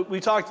 Sometimes we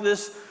talked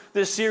this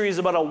series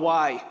about a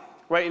why,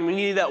 right? And we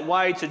need that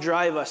why to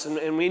drive us,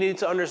 and we need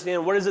to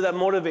understand what is it that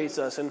motivates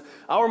us. And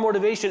our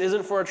motivation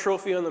isn't for a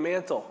trophy on the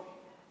mantle,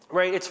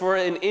 right? It's for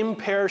an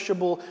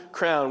imperishable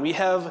crown. We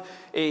have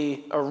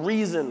a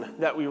reason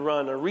that we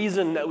run, a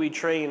reason that we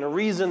train, a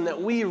reason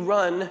that we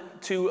run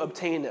to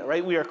obtain it,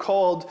 right? We are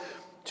called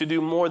to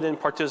do more than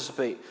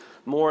participate,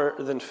 more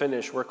than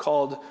finish. We're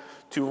called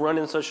to run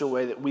in such a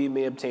way that we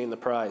may obtain the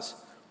prize.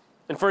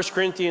 In 1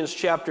 Corinthians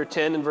chapter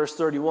 10 and verse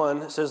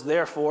 31, it says,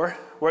 "Therefore,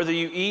 whether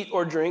you eat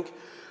or drink,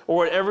 or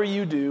whatever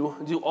you do,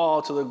 do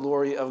all to the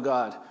glory of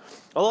God."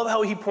 I love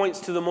how he points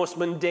to the most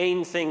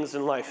mundane things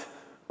in life,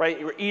 right?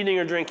 You're eating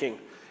or drinking.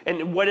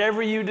 And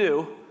whatever you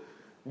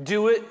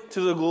do it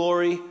to the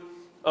glory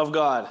of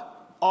God.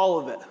 All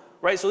of it,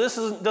 right? So this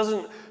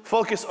doesn't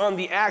focus on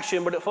the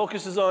action, but it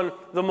focuses on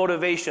the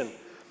motivation.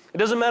 It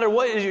doesn't matter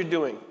what it is you're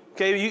doing.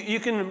 Okay,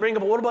 you can bring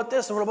up, what about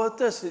this and what about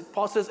this?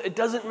 Paul says it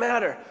doesn't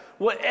matter.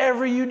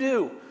 Whatever you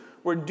do,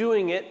 we're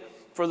doing it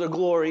for the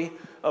glory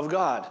of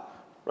God,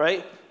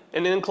 right?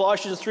 And in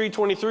Colossians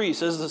 3:23, it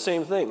says the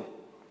same thing.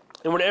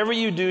 "And whatever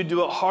you do,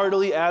 do it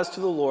heartily as to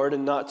the Lord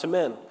and not to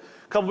men."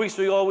 A couple weeks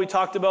ago, we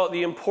talked about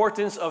the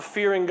importance of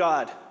fearing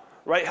God,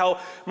 right? How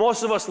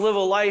most of us live a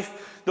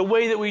life the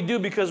way that we do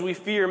because we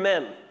fear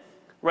men,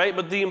 right?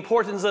 But the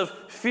importance of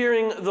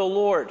fearing the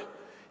Lord.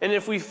 And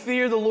if we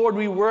fear the Lord,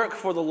 we work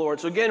for the Lord.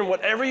 So again,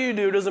 whatever you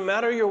do, doesn't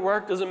matter your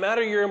work, doesn't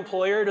matter your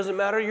employer, doesn't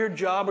matter your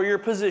job or your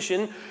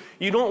position,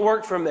 you don't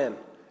work for men.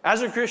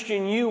 As a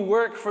Christian, you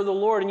work for the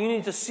Lord, and you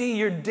need to see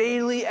your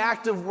daily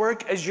act of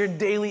work as your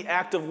daily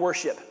act of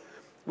worship.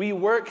 We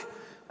work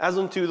as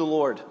unto the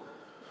Lord.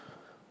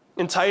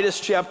 In Titus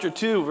chapter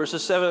 2,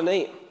 verses 7 and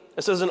 8,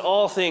 it says, "In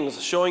all things,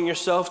 showing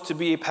yourself to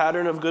be a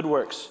pattern of good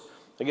works."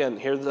 Again,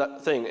 here's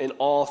that thing, in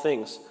all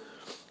things.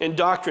 "In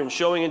doctrine,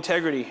 showing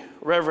integrity,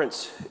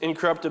 reverence,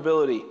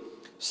 incorruptibility,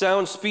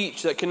 sound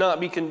speech that cannot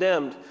be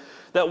condemned,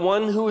 that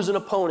one who is an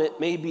opponent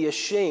may be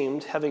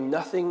ashamed, having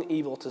nothing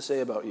evil to say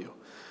about you."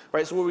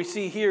 Right, so what we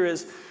see here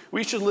is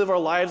we should live our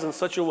lives in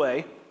such a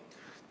way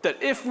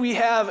that if we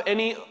have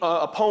any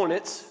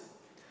opponents,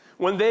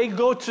 when they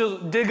go to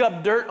dig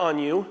up dirt on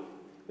you,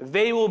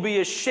 they will be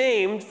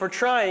ashamed for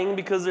trying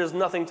because there's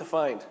nothing to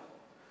find.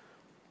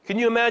 Can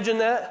you imagine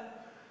that?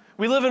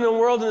 We live in a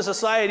world, in a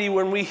society,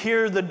 when we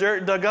hear the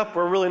dirt dug up,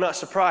 we're really not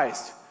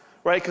surprised,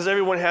 right? Because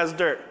everyone has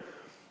dirt,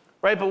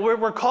 right? But what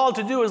we're called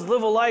to do is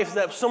live a life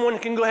that someone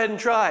can go ahead and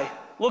try.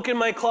 Look in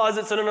my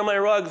closets and under my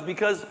rugs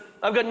because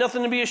I've got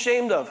nothing to be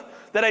ashamed of.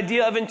 That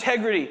idea of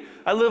integrity.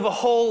 I live a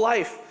whole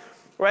life,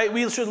 right?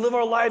 We should live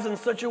our lives in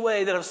such a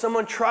way that if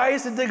someone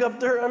tries to dig up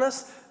dirt on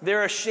us,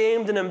 they're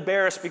ashamed and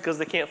embarrassed because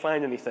they can't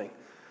find anything.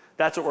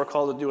 That's what we're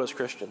called to do as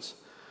Christians.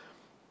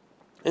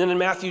 And then in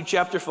Matthew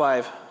chapter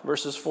 5,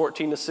 verses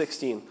 14 to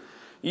 16,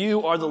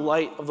 you are the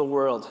light of the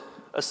world.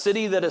 A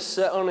city that is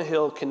set on a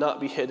hill cannot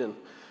be hidden.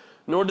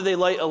 Nor do they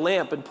light a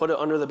lamp and put it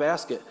under the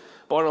basket,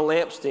 but on a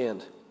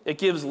lampstand. It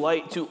gives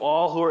light to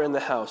all who are in the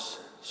house.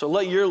 So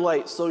let your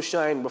light so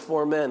shine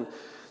before men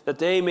that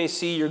they may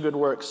see your good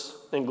works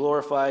and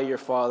glorify your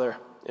Father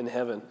in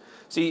heaven.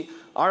 See,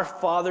 our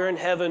Father in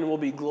heaven will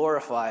be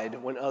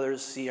glorified when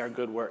others see our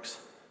good works.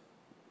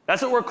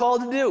 That's what we're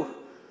called to do.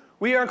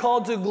 We are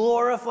called to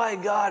glorify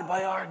God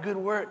by our good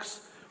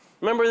works.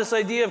 Remember, this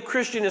idea of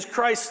Christian is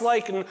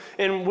Christ-like,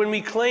 and when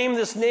we claim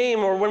this name,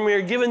 or when we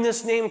are given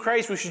this name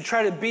Christ, we should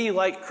try to be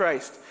like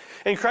Christ.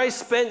 And Christ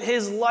spent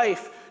his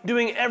life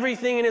doing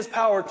everything in his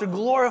power to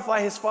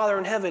glorify his Father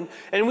in heaven,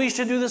 and we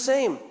should do the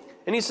same.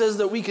 And he says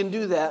that we can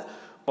do that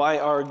by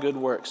our good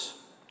works.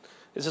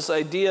 It's this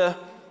idea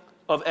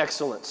of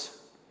excellence.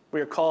 We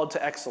are called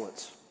to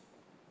excellence.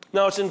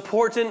 Now, it's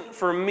important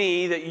for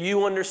me that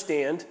you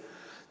understand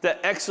that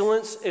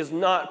excellence is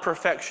not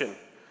perfection.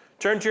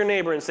 Turn to your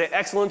neighbor and say,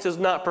 excellence is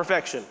not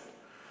perfection.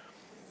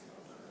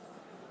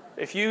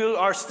 If you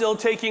are still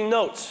taking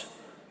notes,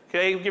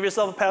 okay, give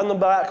yourself a pat on the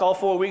back. All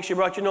 4 weeks you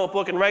brought your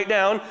notebook and write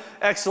down,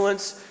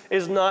 excellence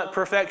is not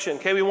perfection.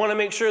 Okay, we want to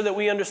make sure that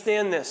we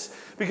understand this,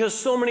 because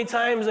so many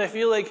times I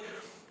feel like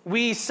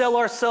we sell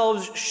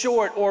ourselves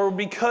short, or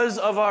because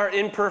of our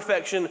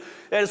imperfection,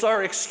 that is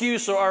our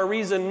excuse or our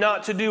reason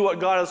not to do what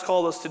God has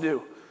called us to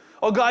do.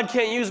 Oh, God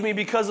can't use me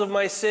because of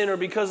my sin, or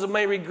because of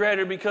my regret,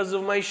 or because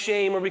of my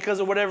shame, or because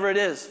of whatever it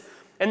is.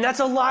 And that's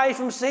a lie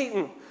from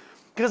Satan.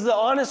 Because the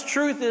honest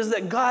truth is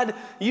that God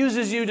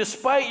uses you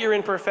despite your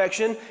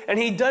imperfection, and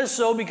he does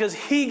so because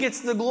he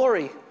gets the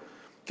glory.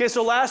 Okay,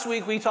 so last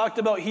week we talked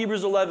about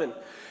Hebrews 11,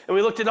 and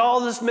we looked at all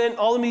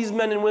of these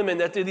men and women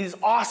that did these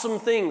awesome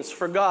things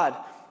for God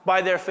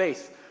by their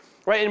faith.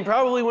 Right, and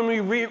probably when we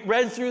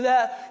read through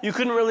that, you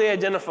couldn't really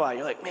identify.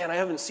 You're like, man, I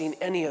haven't seen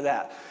any of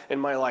that in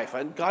my life.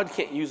 God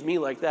can't use me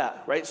like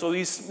that, right? So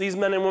these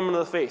men and women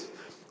of the faith.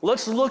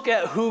 Let's look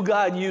at who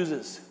God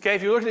uses. Okay,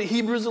 if you look at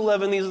Hebrews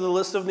 11, these are the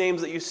list of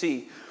names that you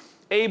see.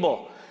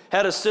 Abel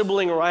had a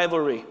sibling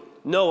rivalry.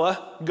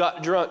 Noah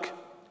got drunk.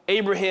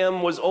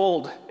 Abraham was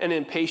old and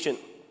impatient.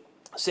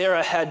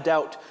 Sarah had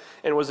doubt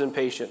and was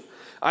impatient.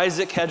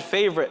 Isaac had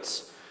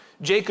favorites.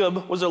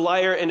 Jacob was a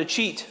liar and a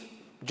cheat.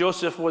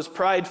 Joseph was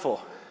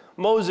prideful.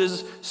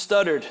 Moses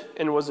stuttered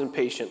and was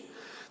impatient.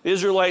 The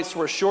Israelites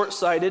were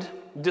short-sighted,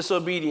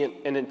 disobedient,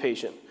 and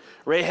impatient.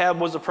 Rahab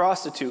was a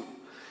prostitute.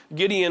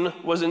 Gideon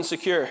was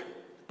insecure.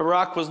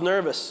 Barak was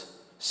nervous.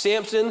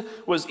 Samson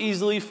was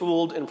easily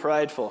fooled and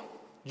prideful.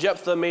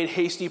 Jephthah made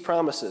hasty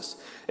promises.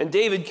 And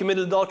David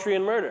committed adultery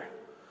and murder.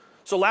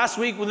 So last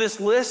week with this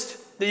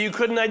list that you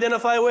couldn't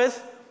identify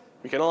with,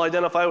 we can all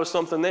identify with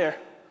something there.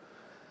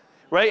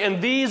 Right?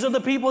 And these are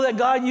the people that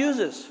God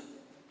uses.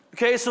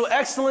 Okay, so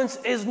excellence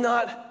is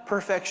not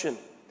perfection.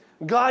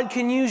 God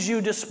can use you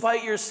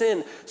despite your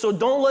sin. So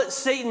don't let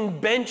Satan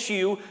bench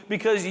you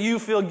because you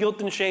feel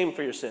guilt and shame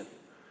for your sin.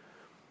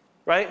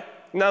 Right?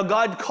 Now,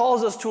 God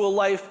calls us to a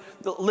life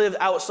that live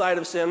outside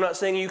of sin. I'm not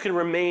saying you can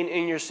remain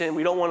in your sin.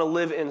 We don't want to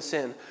live in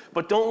sin.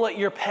 But don't let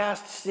your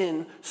past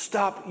sin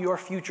stop your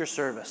future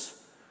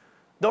service.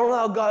 Don't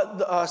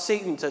allow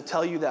Satan to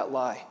tell you that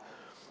lie.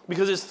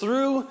 Because it's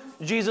through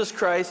Jesus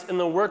Christ and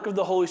the work of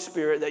the Holy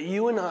Spirit that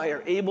you and I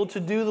are able to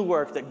do the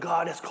work that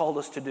God has called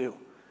us to do.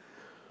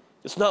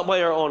 It's not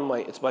by our own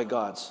might, it's by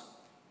God's.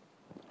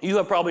 You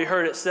have probably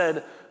heard it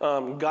said,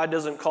 God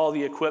doesn't call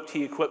the equipped,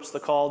 he equips the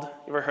called.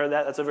 You ever heard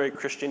that? That's a very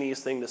Christianese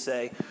thing to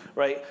say,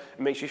 right? It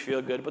makes you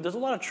feel good. But there's a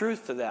lot of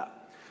truth to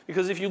that.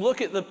 Because if you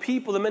look at the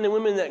people, the men and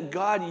women that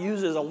God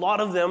uses, a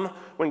lot of them,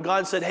 when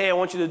God said, hey, I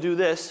want you to do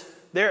this,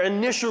 their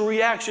initial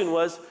reaction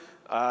was,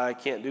 I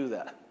can't do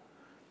that.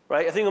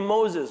 Right? I think of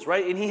Moses,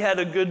 right? And he had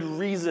a good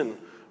reason,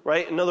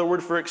 right? Another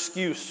word for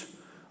excuse.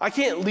 I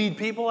can't lead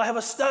people. I have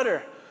a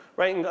stutter,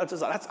 right? And God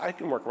says, I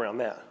can work around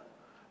that.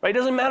 Right? It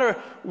doesn't matter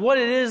what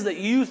it is that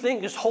you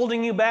think is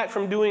holding you back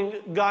from doing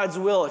God's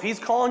will. If he's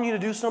calling you to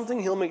do something,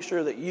 he'll make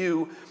sure that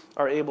you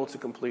are able to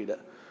complete it.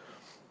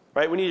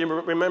 Right? We need to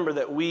remember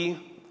that we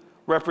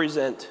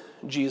represent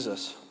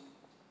Jesus.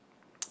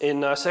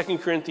 In 2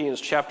 Corinthians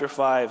chapter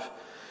 5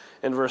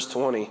 and verse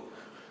 20,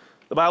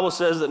 the Bible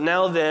says that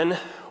now then,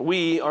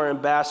 we are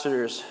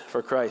ambassadors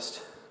for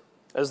Christ.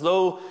 As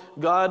though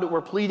God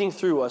were pleading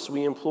through us,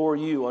 we implore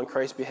you on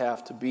Christ's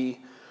behalf to be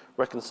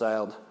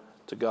reconciled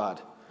to God.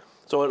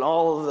 So in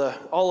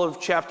all of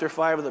chapter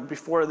 5,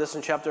 before this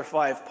in chapter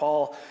 5,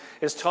 Paul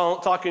is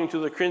talking to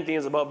the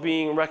Corinthians about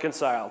being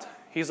reconciled.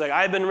 He's like,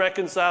 I've been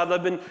reconciled,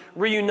 I've been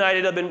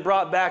reunited, I've been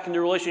brought back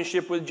into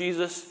relationship with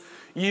Jesus.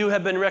 You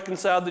have been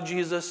reconciled to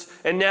Jesus,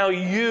 and now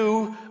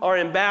you are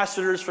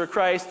ambassadors for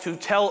Christ to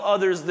tell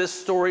others this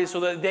story so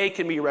that they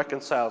can be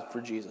reconciled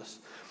for Jesus.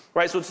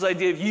 Right? So it's this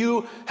idea of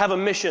you have a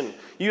mission,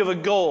 you have a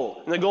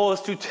goal, and the goal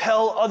is to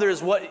tell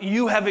others what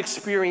you have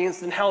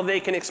experienced and how they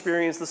can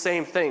experience the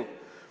same thing.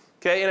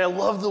 Okay? And I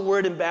love the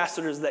word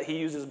ambassadors that he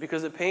uses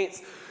because it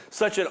paints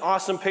such an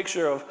awesome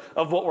picture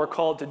of what we're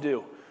called to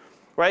do.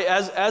 right?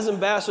 As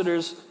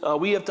ambassadors,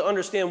 we have to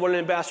understand what an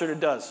ambassador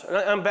does. An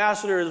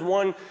ambassador is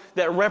one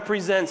that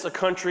represents a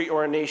country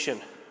or a nation,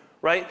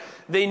 right?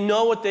 They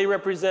know what they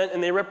represent,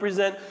 and they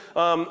represent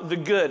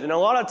the good. And a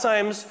lot of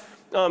times,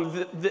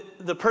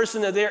 the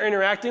person that they're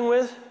interacting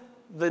with,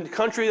 the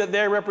country that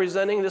they're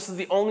representing, this is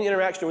the only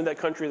interaction with that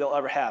country they'll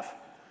ever have.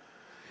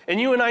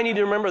 And you and I need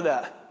to remember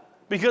that.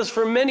 Because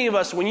for many of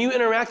us, when you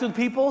interact with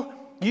people,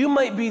 you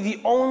might be the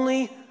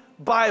only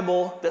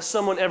Bible that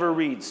someone ever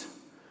reads.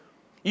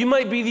 You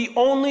might be the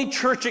only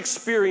church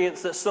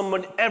experience that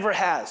someone ever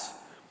has.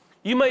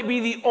 You might be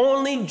the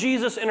only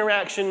Jesus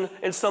interaction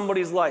in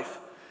somebody's life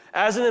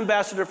as an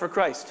ambassador for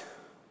Christ.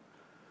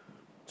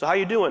 So how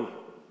you doing?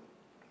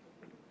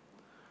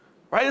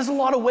 Right? There's a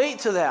lot of weight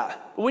to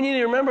that. But we need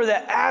to remember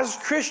that as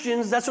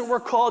Christians, that's what we're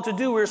called to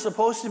do. We're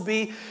supposed to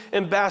be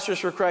ambassadors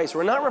for Christ.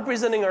 We're not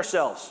representing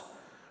ourselves.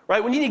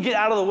 Right? We need to get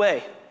out of the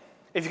way.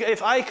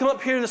 If I come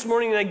up here this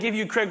morning and I give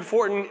you Craig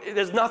Fortin,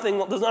 there's not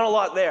a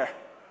lot there.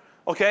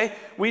 Okay?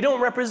 We don't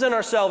represent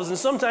ourselves, and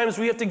sometimes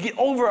we have to get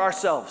over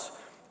ourselves.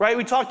 Right?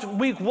 We talked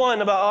week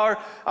 1 about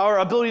our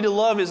ability to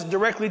love is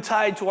directly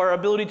tied to our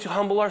ability to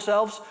humble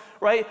ourselves.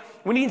 Right?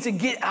 We need to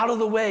get out of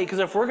the way, because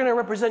if we're going to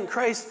represent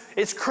Christ,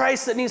 it's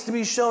Christ that needs to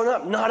be shown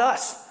up, not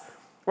us.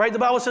 Right? The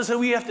Bible says that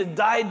we have to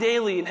die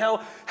daily, and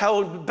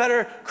how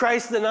better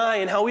Christ than I,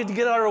 and how we have to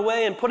get out of our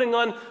way, and putting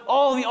on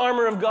all the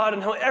armor of God,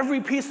 and how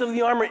every piece of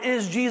the armor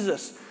is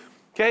Jesus.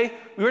 Okay?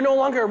 We're no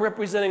longer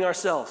representing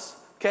ourselves.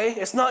 Okay?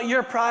 It's not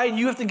your pride.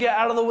 You have to get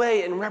out of the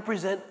way and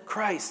represent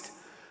Christ.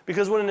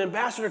 Because when an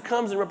ambassador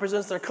comes and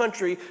represents their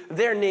country,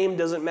 their name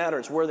doesn't matter.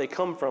 It's where they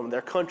come from,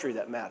 their country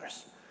that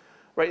matters.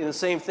 Right? And the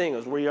same thing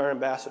as we are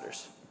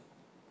ambassadors.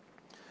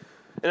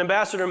 An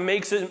ambassador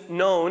makes it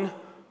known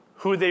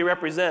who they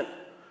represent.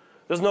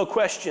 There's no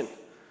question.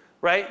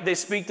 Right? They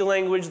speak the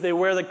language, they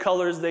wear the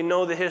colors, they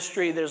know the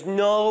history. There's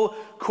no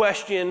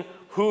question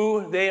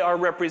who they are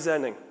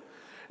representing.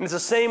 And it's the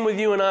same with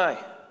you and I.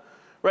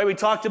 Right? We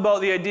talked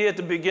about the idea at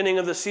the beginning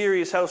of the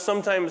series, how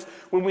sometimes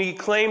when we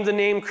claim the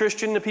name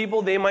Christian to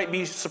people, they might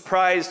be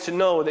surprised to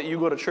know that you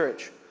go to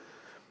church.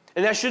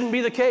 And that shouldn't be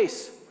the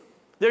case.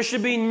 There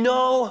should be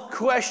no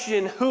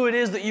question who it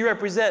is that you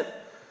represent.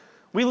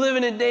 We live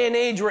in a day and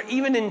age where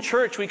even in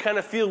church we kind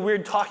of feel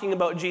weird talking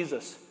about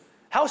Jesus.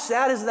 How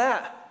sad is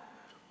that?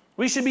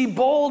 We should be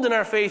bold in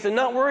our faith and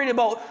not worried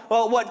about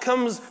what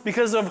comes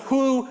because of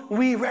who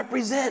we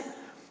represent.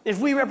 If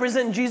we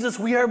represent Jesus,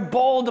 we are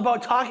bold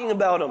about talking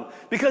about him,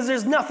 because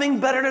there's nothing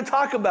better to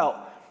talk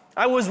about.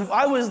 I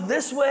was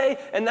this way,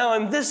 and now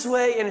I'm this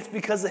way, and it's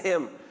because of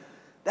him.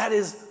 That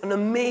is an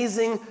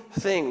amazing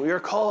thing. We are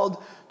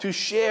called to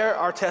share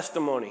our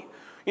testimony.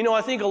 You know,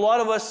 I think a lot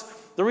of us,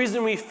 the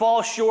reason we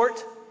fall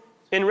short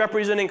in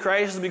representing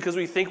Christ is because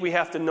we think we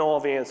have to know all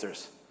the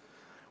answers.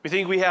 We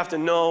think we have to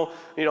know,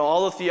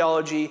 all the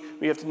theology.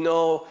 We have to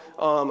know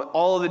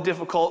all of the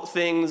difficult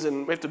things,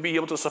 and we have to be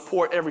able to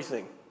support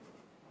everything.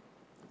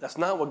 That's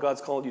not what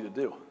God's called you to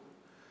do.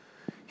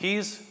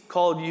 He's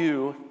called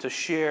you to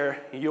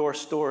share your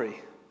story.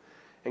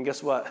 And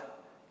guess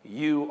what?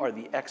 You are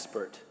the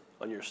expert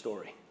on your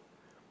story.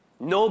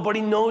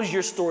 Nobody knows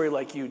your story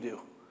like you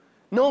do.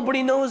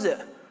 Nobody knows it.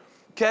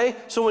 Okay?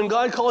 So when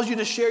God calls you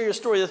to share your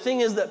story, the thing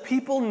is that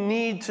people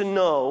need to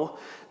know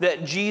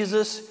that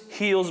Jesus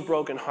heals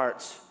broken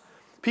hearts.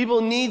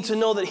 People need to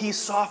know that he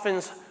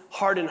softens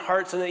hardened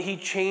hearts and that he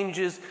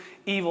changes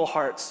evil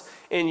hearts.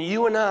 And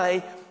you and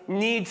I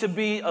need to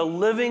be a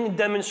living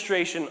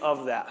demonstration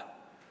of that.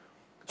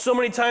 So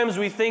many times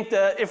we think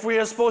that if we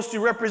are supposed to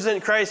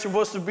represent Christ, we're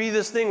supposed to be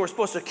this thing, we're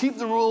supposed to keep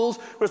the rules,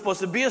 we're supposed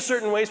to be a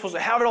certain way, supposed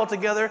to have it all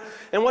together.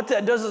 And what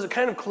that does is it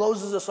kind of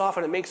closes us off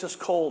and it makes us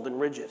cold and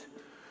rigid.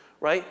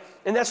 Right?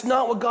 And that's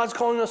not what God's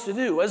calling us to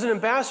do. As an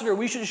ambassador,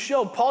 we should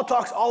show. Paul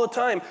talks all the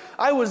time.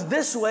 I was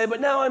this way,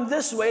 but now I'm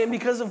this way, and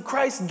because of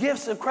Christ's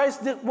gifts, of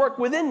Christ's work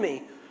within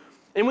me.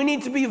 And we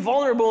need to be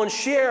vulnerable and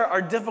share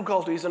our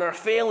difficulties and our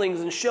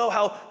failings and show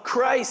how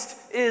Christ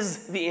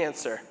is the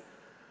answer.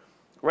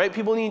 Right?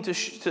 People need to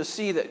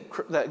see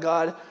that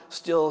God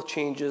still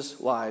changes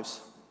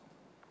lives.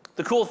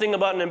 The cool thing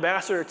about an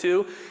ambassador,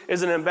 too,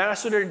 is an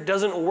ambassador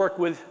doesn't work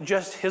with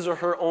just his or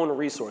her own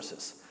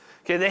resources.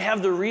 Okay, they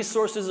have the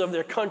resources of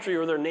their country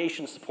or their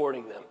nation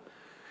supporting them.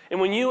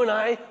 And when you and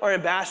I are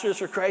ambassadors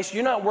for Christ,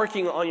 you're not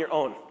working on your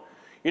own.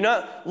 You're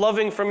not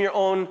loving from your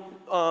own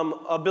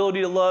ability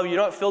to love. You're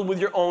not filled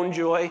with your own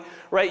joy,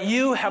 right?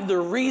 You have the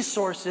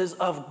resources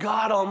of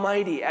God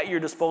Almighty at your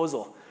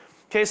disposal.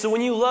 Okay, so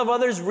when you love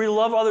others, we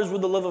love others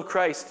with the love of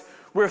Christ.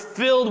 We're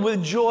filled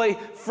with joy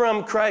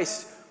from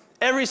Christ.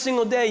 Every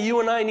single day, you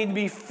and I need to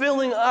be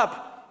filling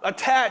up,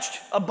 attached,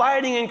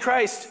 abiding in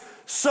Christ,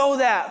 so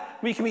that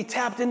we can be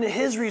tapped into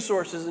his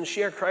resources and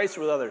share Christ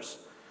with others,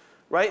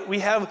 right? We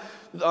have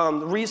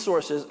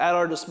resources at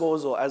our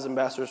disposal as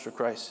ambassadors for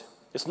Christ.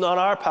 It's not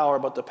our power,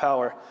 but the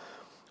power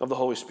of the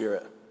Holy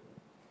Spirit.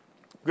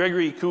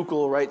 Gregory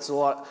Kukul writes a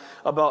lot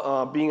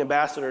about being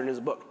ambassador in his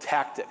book,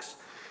 Tactics.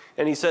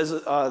 And he says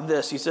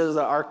this, he says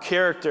that our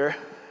character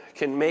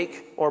can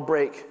make or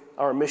break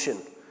our mission.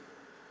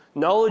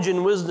 Knowledge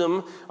and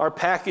wisdom are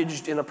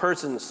packaged in a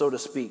person, so to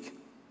speak.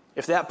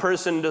 If that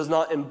person does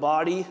not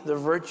embody the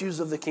virtues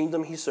of the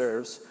kingdom he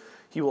serves,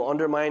 he will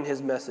undermine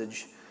his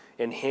message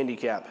and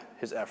handicap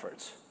his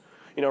efforts.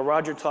 You know,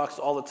 Roger talks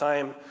all the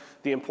time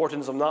the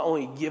importance of not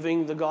only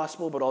giving the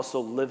gospel, but also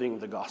living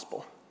the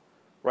gospel,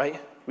 right?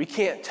 We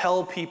can't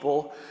tell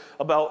people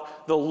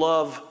about the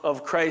love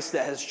of Christ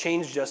that has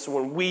changed us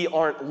when we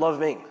aren't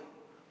loving,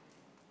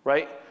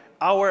 right?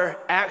 Our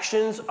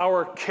actions,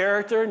 our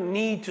character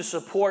need to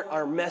support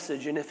our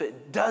message, and if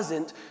it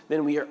doesn't,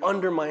 then we are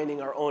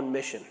undermining our own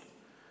mission,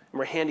 and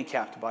we're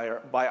handicapped by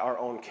our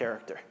own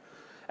character.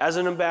 As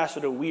an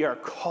ambassador, we are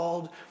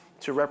called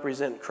to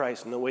represent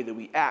Christ in the way that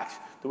we act,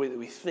 the way that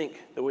we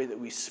think, the way that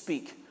we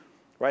speak,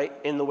 right?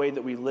 In the way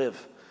that we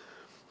live.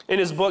 In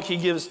his book, he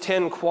gives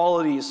 10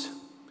 qualities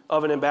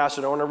of an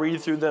ambassador. I want to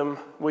read through them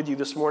with you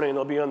this morning, and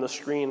they'll be on the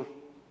screen.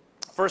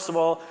 First of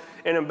all,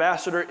 an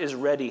ambassador is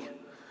ready.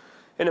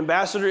 An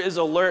ambassador is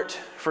alert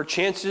for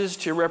chances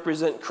to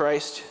represent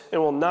Christ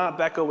and will not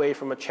back away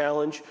from a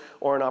challenge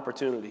or an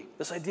opportunity.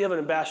 This idea of an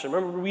ambassador,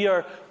 remember, we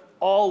are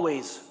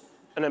always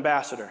an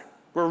ambassador.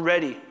 We're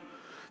ready.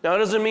 Now, it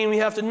doesn't mean we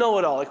have to know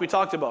it all, like we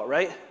talked about,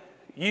 right?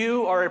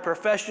 You are a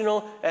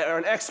professional or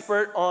an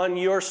expert on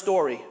your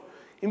story,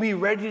 and be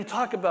ready to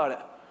talk about it,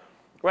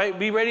 right?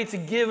 Be ready to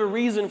give a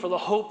reason for the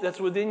hope that's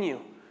within you.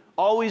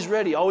 Always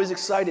ready, always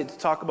excited to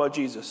talk about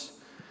Jesus.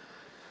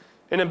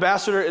 An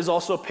ambassador is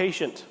also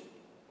patient.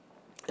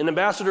 An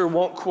ambassador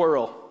won't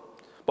quarrel,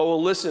 but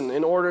will listen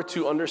in order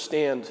to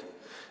understand.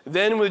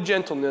 Then, with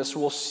gentleness,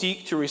 will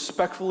seek to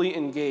respectfully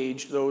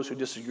engage those who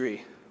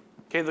disagree.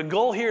 Okay, the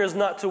goal here is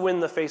not to win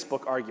the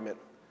Facebook argument.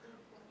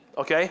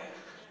 Okay?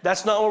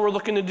 That's not what we're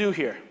looking to do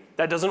here.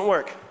 That doesn't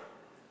work.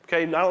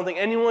 Okay? I don't think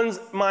anyone's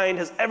mind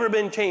has ever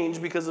been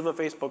changed because of a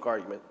Facebook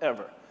argument,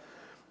 ever.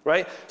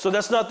 Right? So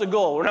that's not the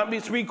goal. We're not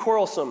to be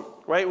quarrelsome,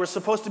 right? We're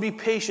supposed to be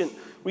patient.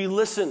 We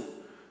listen.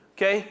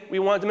 Okay? We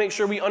want to make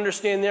sure we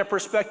understand their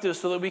perspective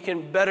so that we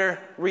can better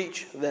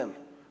reach them.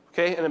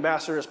 Okay? An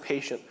ambassador is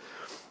patient.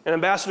 An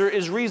ambassador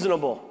is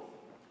reasonable.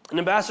 An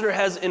ambassador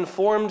has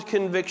informed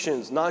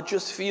convictions, not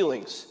just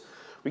feelings.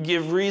 We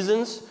give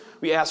reasons,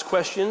 we ask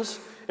questions,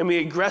 and we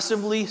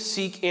aggressively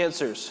seek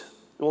answers.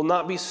 We will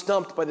not be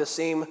stumped by the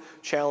same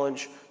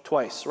challenge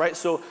twice, right?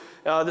 So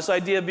this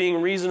idea of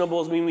being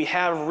reasonable is mean we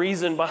have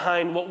reason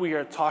behind what we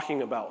are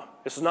talking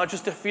about. This is not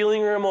just a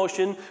feeling or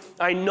emotion.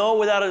 I know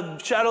without a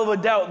shadow of a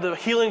doubt the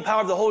healing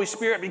power of the Holy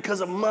Spirit because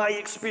of my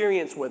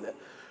experience with it,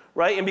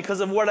 right? And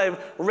because of what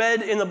I've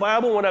read in the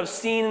Bible and what I've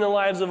seen in the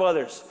lives of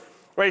others.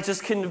 Right, it's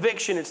this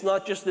conviction. It's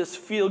not just this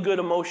feel-good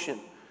emotion,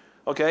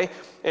 okay?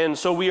 And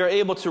so we are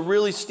able to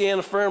really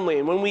stand firmly.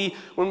 And when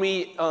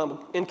we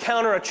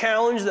encounter a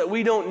challenge that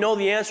we don't know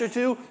the answer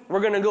to, we're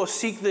going to go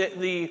seek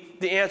the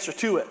answer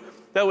to it.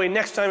 That way,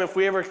 next time if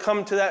we ever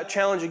come to that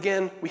challenge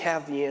again, we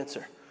have the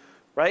answer,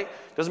 right?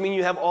 Doesn't mean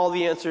you have all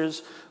the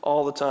answers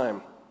all the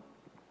time.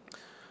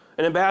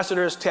 An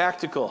ambassador is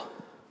tactical.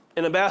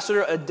 An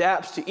ambassador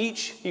adapts to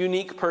each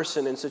unique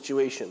person and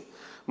situation,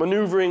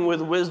 maneuvering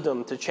with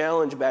wisdom to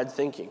challenge bad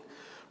thinking,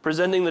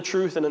 presenting the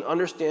truth in an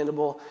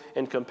understandable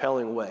and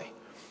compelling way.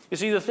 You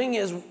see, the thing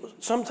is,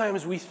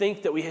 sometimes we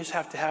think that we just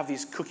have to have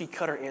these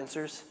cookie-cutter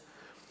answers,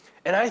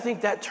 and I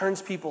think that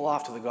turns people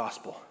off to the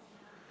gospel.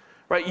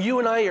 Right? You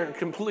and I are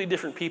completely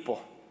different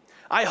people.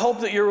 I hope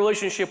that your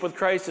relationship with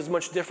Christ is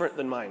much different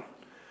than mine,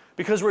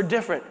 because we're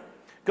different.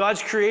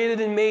 God's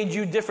created and made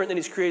you different than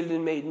He's created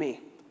and made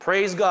me.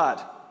 Praise God.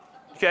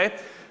 Okay?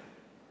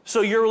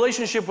 So your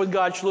relationship with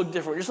God should look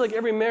different, just like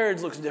every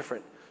marriage looks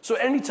different. So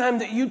anytime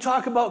that you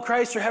talk about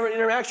Christ or have an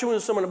interaction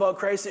with someone about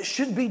Christ, it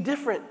should be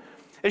different.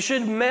 It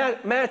should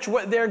match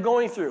what they're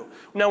going through.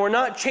 Now, we're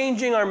not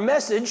changing our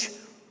message,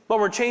 but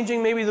we're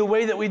changing maybe the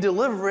way that we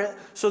deliver it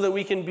so that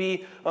we can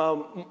be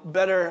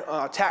better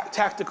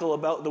tactical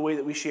about the way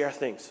that we share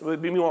things. We'll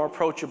be more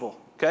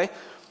approachable, okay?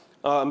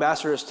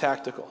 Ambassador is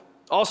tactical.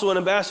 Also, an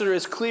ambassador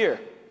is clear.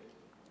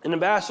 An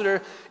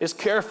ambassador is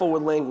careful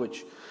with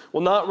language,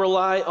 will not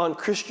rely on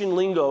Christian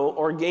lingo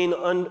or gain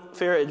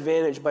unfair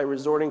advantage by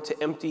resorting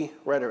to empty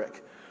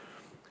rhetoric.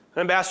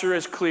 An ambassador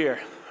is clear,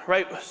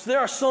 right? So there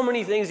are so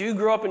many things. If you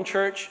grew up in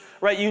church,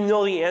 right, you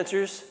know the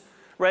answers,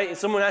 right? If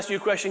someone asks you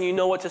a question, you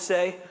know what to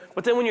say.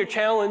 But then when you're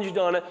challenged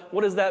on it,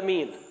 what does that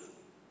mean?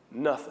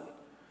 Nothing.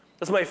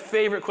 That's my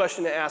favorite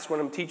question to ask when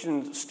I'm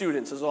teaching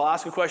students, is I'll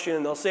ask a question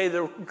and they'll say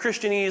the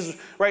Christianese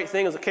right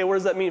thing is, okay, what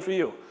does that mean for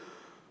you?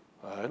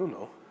 I don't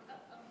know.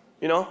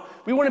 You know,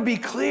 we want to be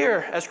clear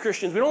as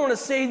Christians. We don't want to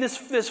say this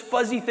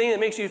fuzzy thing that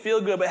makes you feel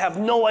good but have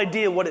no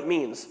idea what it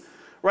means,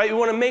 right? We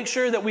want to make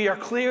sure that we are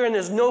clear and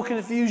there's no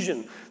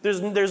confusion.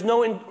 There's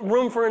no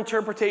room for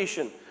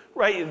interpretation,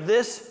 right?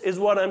 This is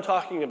what I'm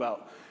talking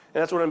about.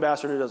 And that's what an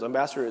ambassador does. An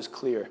ambassador is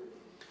clear.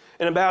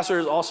 An ambassador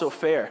is also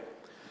fair.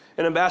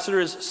 An ambassador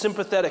is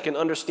sympathetic and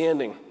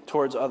understanding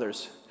towards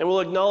others and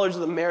will acknowledge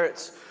the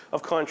merits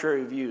of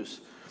contrary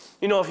views.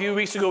 You know, a few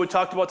weeks ago we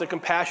talked about the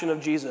compassion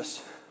of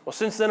Jesus. Well,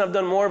 since then, I've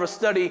done more of a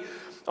study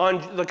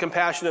on the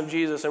compassion of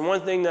Jesus. And one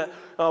thing that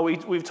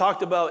we've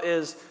talked about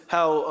is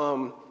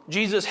how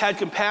Jesus had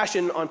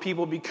compassion on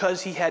people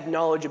because he had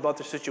knowledge about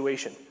their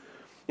situation.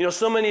 You know,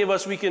 so many of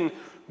us, we can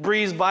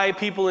breeze by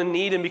people in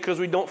need, and because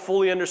we don't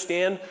fully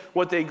understand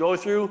what they go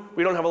through,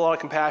 we don't have a lot of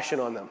compassion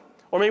on them.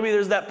 Or maybe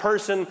there's that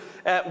person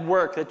at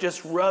work that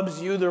just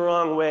rubs you the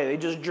wrong way. They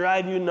just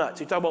drive you nuts.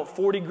 You talk about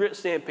 40 grit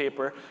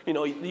sandpaper, you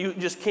know, you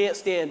just can't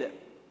stand it.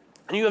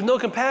 And you have no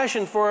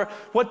compassion for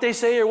what they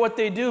say or what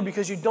they do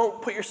because you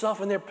don't put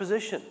yourself in their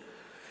position.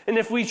 And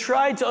if we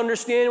tried to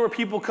understand where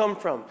people come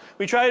from,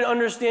 we try to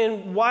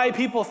understand why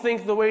people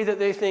think the way that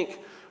they think,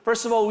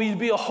 first of all, we'd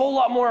be a whole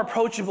lot more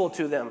approachable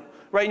to them,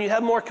 right? And you'd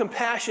have more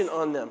compassion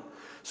on them.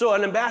 So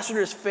an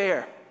ambassador is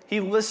fair. He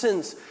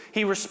listens,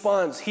 he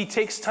responds, he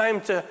takes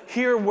time to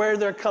hear where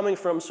they're coming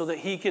from so that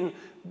he can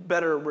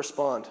better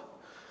respond.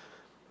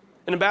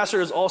 An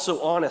ambassador is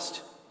also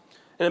honest.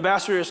 An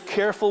ambassador is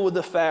careful with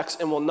the facts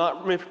and will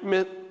not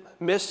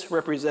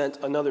misrepresent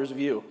another's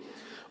view,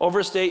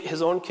 overstate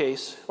his own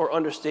case, or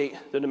understate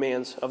the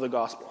demands of the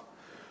gospel.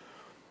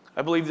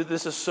 I believe that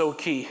this is so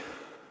key.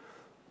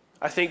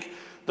 I think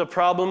the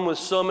problem with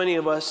so many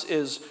of us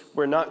is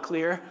we're not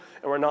clear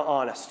and we're not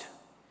honest.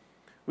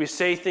 We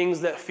say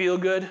things that feel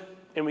good,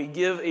 and we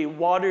give a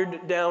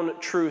watered-down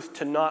truth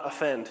to not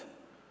offend.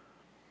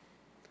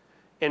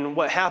 And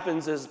what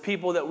happens is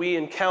people that we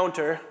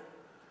encounter,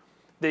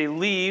 they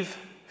leave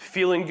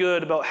feeling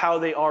good about how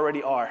they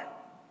already are,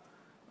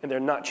 and they're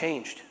not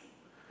changed.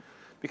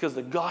 Because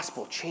the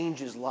gospel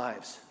changes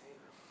lives.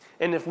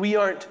 And if we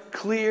aren't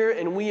clear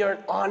and we aren't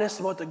honest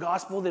about the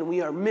gospel, then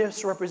we are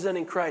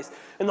misrepresenting Christ.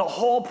 And the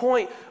whole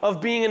point of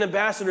being an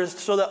ambassador is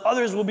so that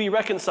others will be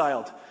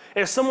reconciled.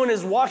 If someone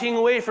is walking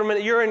away from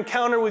your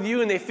encounter with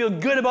you and they feel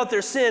good about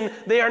their sin,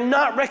 they are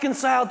not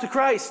reconciled to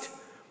Christ.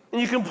 And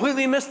you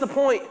completely miss the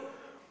point.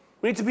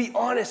 We need to be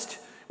honest.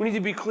 We need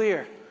to be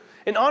clear.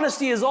 And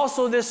honesty is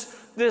also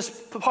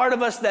this part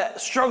of us that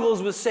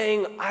struggles with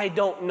saying, I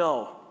don't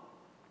know.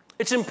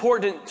 It's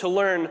important to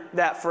learn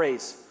that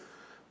phrase.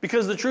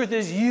 Because the truth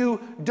is,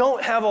 you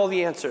don't have all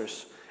the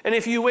answers. And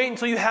if you wait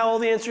until you have all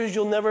the answers,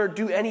 you'll never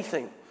do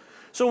anything.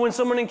 So when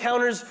someone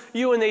encounters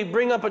you and they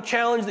bring up a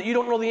challenge that you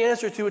don't know the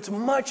answer to, it's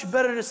much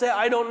better to say,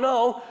 I don't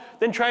know,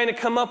 than trying to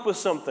come up with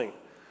something.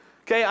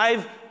 Okay,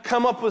 I've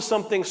come up with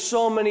something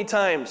so many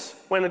times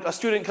when a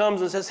student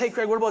comes and says, hey,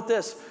 Craig, what about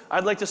this?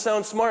 I'd like to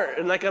sound smart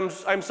and like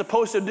I'm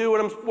supposed to do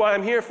what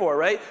I'm here for,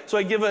 right? So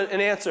I give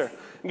an answer.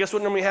 And guess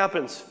what normally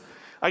happens?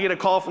 I get a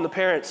call from the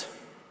parents.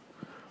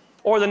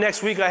 Or the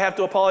next week I have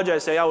to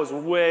apologize, say I was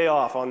way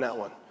off on that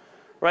one.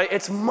 Right?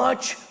 It's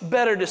much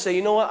better to say,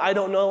 you know what, I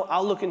don't know,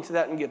 I'll look into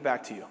that and get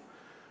back to you.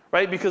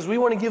 Right? Because we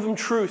want to give them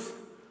truth.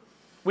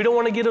 We don't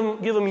want to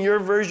give them your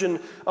version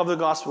of the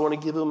gospel. We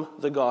want to give them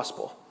the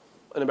gospel.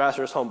 An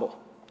ambassador is humble.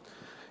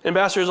 An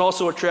ambassador is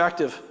also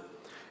attractive.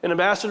 An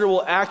ambassador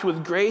will act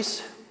with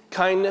grace,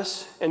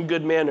 kindness, and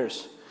good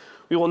manners.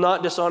 We will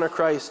not dishonor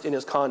Christ in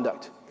his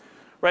conduct.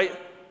 Right?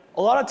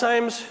 A lot of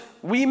times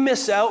we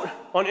miss out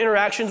on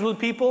interactions with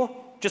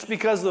people just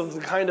because of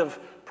the kind of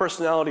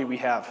personality we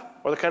have,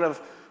 or the kind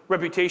of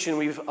reputation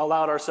we've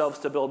allowed ourselves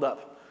to build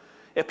up.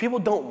 If people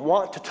don't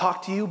want to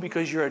talk to you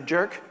because you're a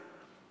jerk,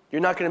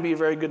 you're not going to be a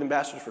very good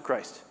ambassador for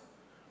Christ.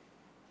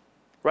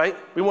 Right?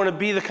 We want to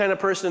be the kind of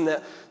person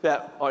that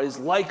is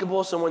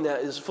likable, someone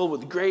that is filled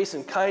with grace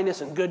and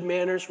kindness and good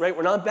manners, right?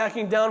 We're not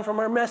backing down from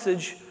our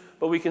message,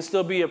 but we can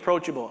still be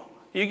approachable.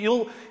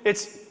 You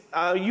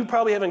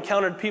probably have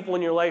encountered people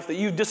in your life that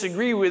you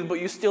disagree with,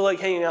 but you still like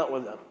hanging out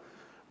with them,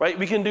 right?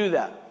 We can do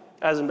that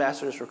as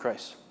ambassadors for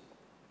Christ.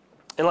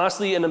 And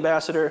lastly, an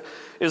ambassador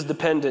is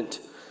dependent.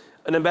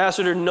 An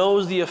ambassador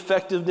knows the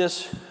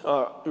effectiveness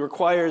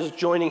requires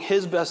joining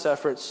his best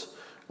efforts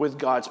with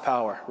God's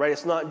power, right?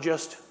 It's not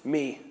just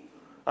me.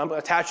 I'm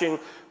attaching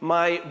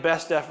my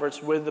best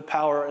efforts with the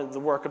power and the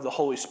work of the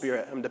Holy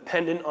Spirit. I'm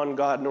dependent on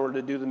God in order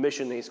to do the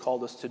mission that he's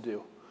called us to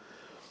do.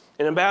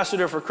 An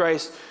ambassador for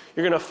Christ,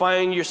 you're going to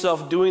find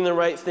yourself doing the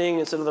right thing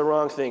instead of the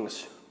wrong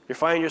things. You're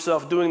finding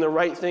yourself doing the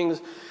right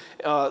things,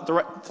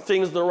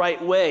 the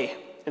right way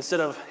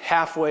instead of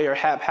halfway or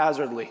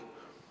haphazardly.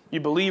 You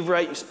believe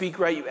right, you speak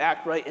right, you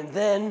act right, and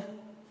then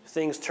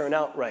things turn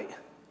out right.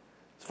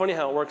 It's funny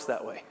how it works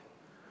that way.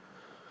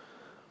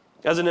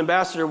 As an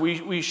ambassador,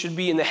 we should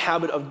be in the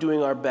habit of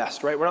doing our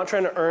best, right? We're not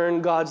trying to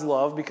earn God's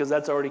love because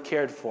that's already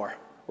cared for,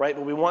 right?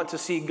 But we want to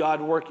see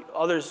God work,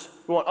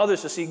 we want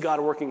others to see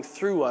God working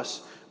through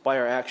us by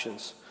our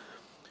actions.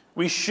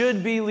 We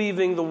should be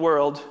leaving the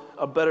world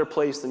a better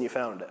place than you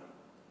found it.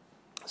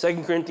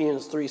 2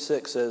 Corinthians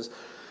 3:6 says,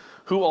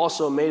 who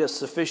also made us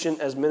sufficient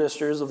as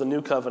ministers of the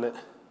new covenant,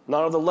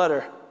 not of the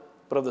letter,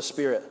 but of the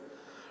Spirit.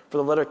 For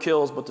the letter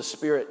kills, but the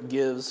Spirit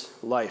gives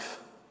life.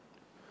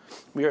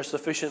 We are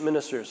sufficient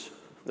ministers.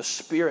 The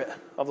Spirit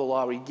of the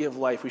law, we give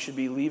life. We should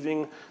be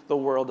leaving the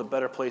world a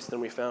better place than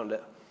we found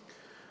it.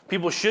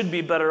 People should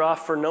be better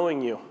off for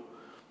knowing you.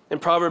 In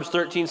Proverbs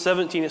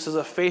 13:17, it says,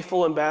 a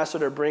faithful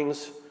ambassador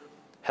brings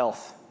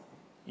health.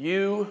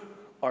 You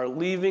are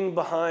leaving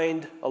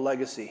behind a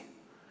legacy.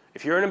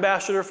 If you're an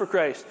ambassador for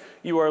Christ,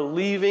 you are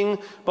leaving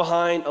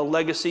behind a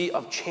legacy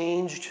of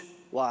changed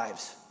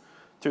lives.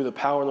 through the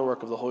power and the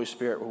work of the Holy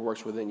Spirit who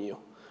works within you.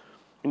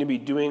 We need to be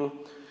doing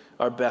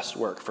our best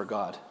work for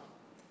God.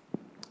 You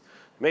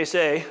may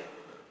say,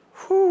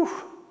 whew,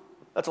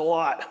 that's a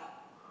lot.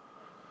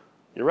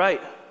 You're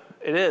right,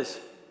 it is.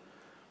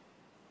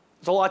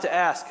 It's a lot to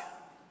ask.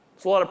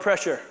 It's a lot of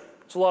pressure.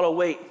 It's a lot of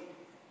weight.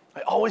 I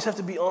always have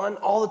to be on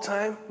all the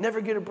time, never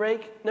get a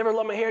break, never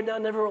let my hair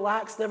down, never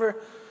relax, never.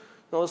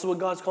 No, this is what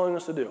God's calling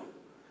us to do.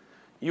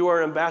 You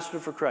are an ambassador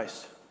for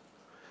Christ.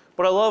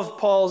 But I love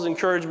Paul's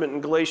encouragement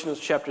in Galatians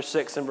chapter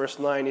 6 and verse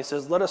 9. He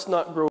says, let us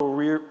not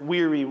grow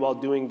weary while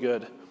doing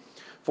good,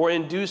 for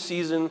in due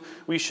season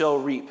we shall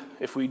reap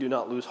if we do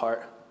not lose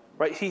heart.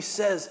 Right? He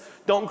says,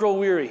 don't grow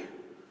weary.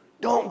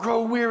 Don't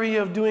grow weary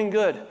of doing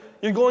good.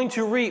 You're going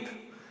to reap.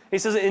 He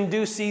says it in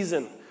due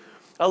season.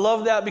 I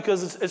love that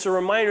because it's a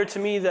reminder to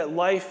me that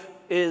life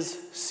is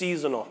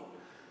seasonal.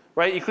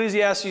 Right?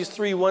 Ecclesiastes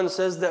 3:1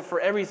 says that for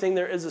everything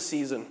there is a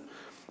season.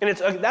 And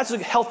that's a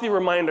healthy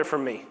reminder for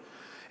me.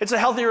 It's a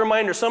healthy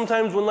reminder.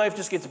 Sometimes when life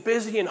just gets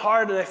busy and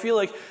hard and I feel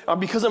like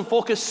because I'm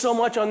focused so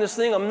much on this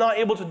thing, I'm not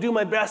able to do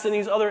my best in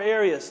these other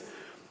areas.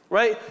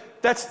 Right?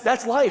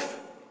 That's life.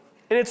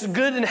 And it's a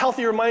good and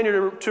healthy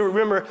reminder to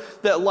remember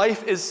that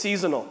life is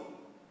seasonal.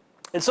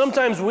 And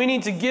sometimes we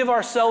need to give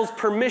ourselves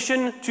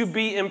permission to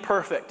be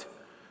imperfect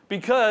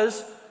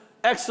because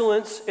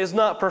excellence is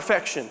not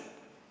perfection.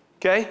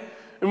 Okay?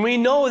 And we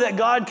know that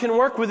God can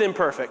work with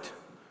imperfect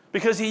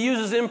because he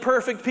uses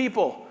imperfect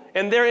people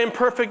and their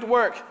imperfect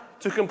work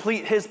to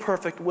complete his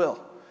perfect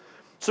will.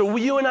 So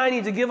you and I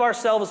need to give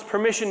ourselves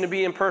permission to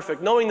be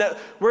imperfect, knowing that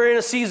we're in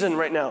a season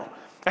right now.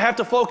 I have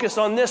to focus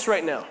on this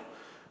right now.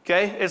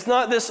 Okay? It's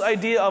not this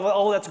idea of,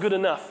 oh, that's good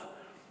enough.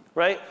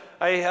 Right?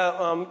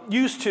 I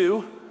used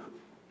to,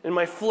 in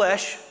my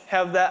flesh,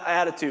 have that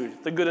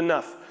attitude, the good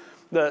enough.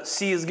 The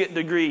C's get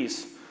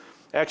degrees.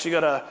 I actually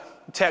got a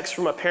text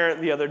from a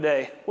parent the other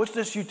day. What's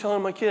this you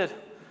telling my kid?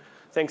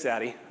 Thanks,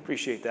 Addie.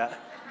 Appreciate that.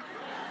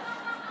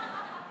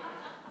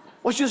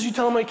 What's this you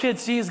telling my kid?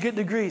 C's get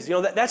degrees. You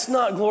know, that's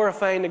not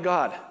glorifying to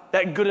God,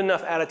 that good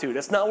enough attitude.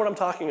 That's not what I'm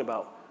talking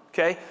about,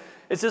 okay?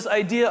 It's this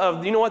idea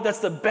of, you know what, that's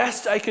the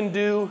best I can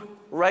do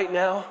right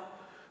now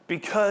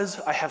because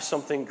I have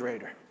something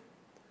greater.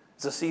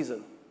 It's a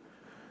season.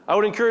 I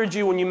would encourage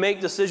you when you make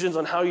decisions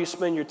on how you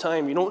spend your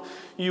time,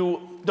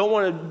 you don't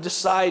want to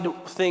decide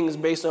things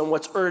based on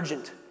what's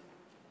urgent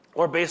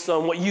or based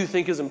on what you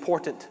think is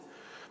important,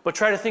 but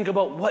try to think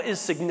about what is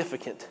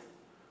significant.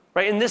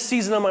 Right? In this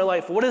season of my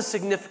life, what is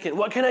significant?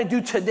 What can I do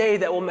today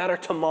that will matter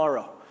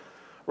tomorrow?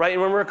 Right?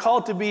 And when we're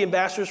called to be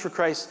ambassadors for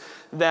Christ,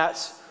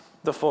 that's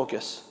the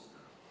focus.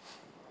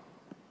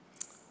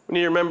 We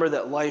need to remember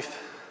that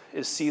life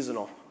is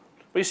seasonal.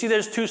 But you see,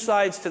 there's two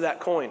sides to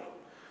that coin.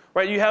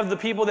 Right? You have the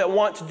people that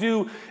want to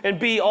do and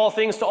be all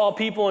things to all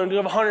people and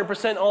live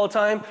 100% all the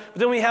time. But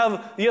then we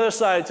have the other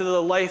side to the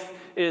life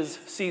is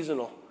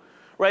seasonal.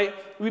 Right?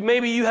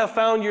 Maybe you have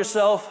found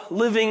yourself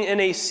living in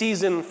a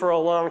season for a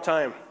long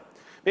time.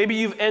 Maybe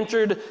you've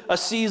entered a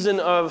season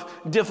of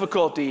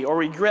difficulty or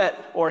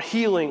regret or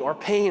healing or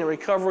pain or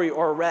recovery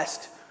or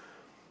rest.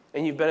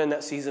 And you've been in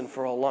that season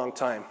for a long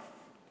time.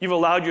 You've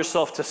allowed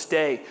yourself to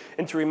stay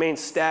and to remain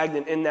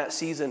stagnant in that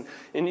season.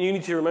 And you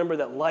need to remember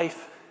that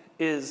life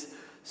is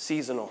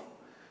seasonal.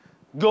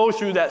 Go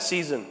through that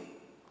season.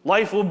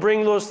 Life will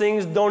bring those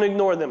things. Don't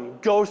ignore them.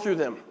 Go through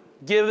them.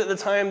 Give it the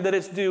time that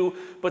it's due,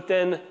 but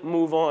then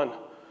move on.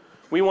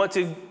 We want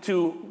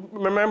to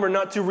remember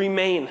not to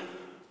remain.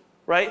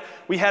 Right?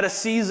 We had a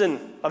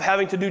season of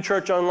having to do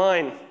church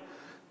online.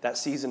 That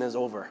season is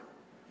over.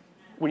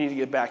 We need to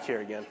get back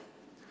here again.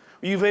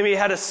 You've maybe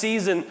had a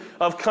season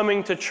of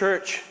coming to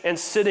church and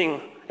sitting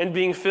and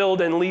being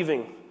filled and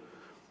leaving.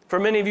 For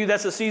many of you,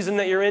 that's a season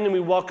that you're in, and we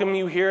welcome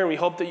you here, and we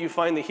hope that you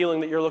find the healing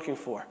that you're looking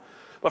for.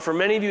 But for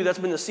many of you, that's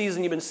been the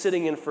season you've been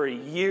sitting in for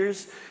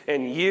years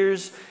and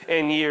years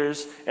and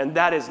years, and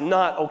that is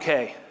not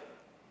okay.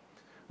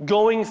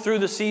 Going through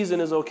the season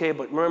is okay,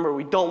 but remember,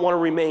 we don't want to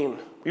remain.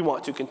 We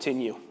want to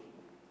continue.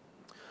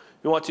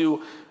 We want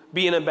to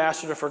be an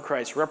ambassador for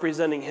Christ,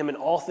 representing him in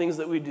all things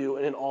that we do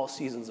and in all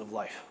seasons of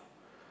life.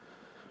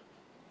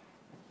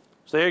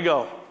 So there you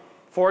go.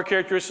 4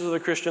 characteristics of the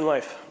Christian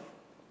life.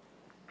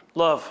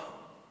 Love.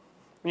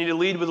 We need to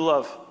lead with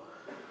love.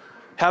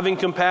 Having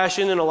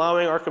compassion and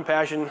allowing our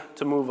compassion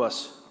to move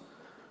us.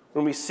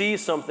 When we see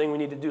something, we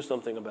need to do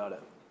something about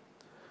it.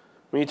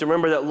 We need to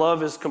remember that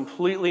love is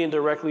completely and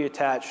directly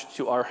attached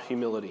to our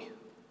humility.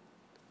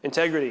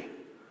 Integrity.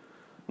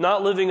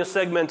 Not living a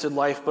segmented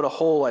life, but a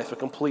whole life, a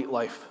complete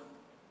life.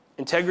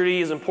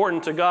 Integrity is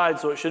important to God,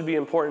 so it should be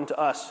important to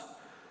us.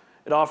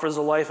 It offers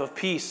a life of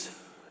peace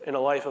and a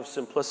life of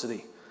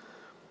simplicity.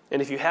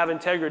 And if you have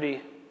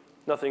integrity,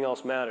 nothing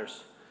else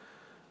matters.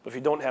 But if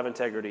you don't have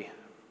integrity,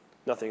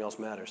 nothing else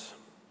matters.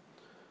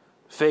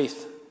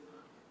 Faith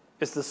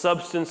is the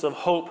substance of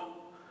hope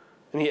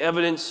and the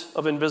evidence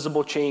of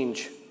invisible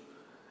change.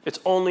 It's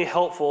only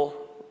helpful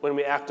when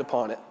we act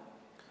upon it.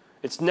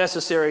 It's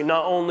necessary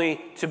not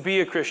only to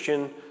be a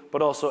Christian,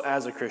 but also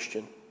as a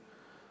Christian.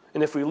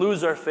 And if we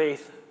lose our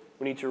faith,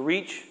 we need to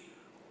reach,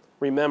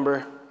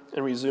 remember,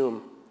 and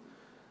resume.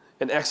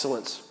 and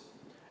excellence.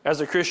 As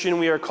a Christian,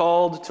 we are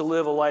called to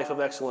live a life of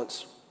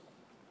excellence.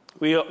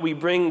 We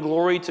bring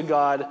glory to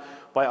God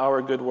by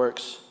our good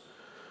works.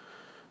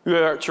 We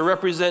are to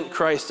represent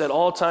Christ at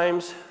all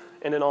times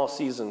and in all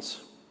seasons.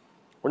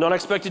 We're not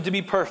expected to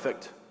be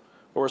perfect,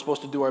 but we're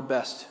supposed to do our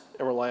best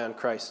and rely on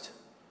Christ.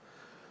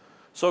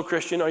 So,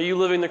 Christian, are you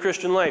living the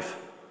Christian life?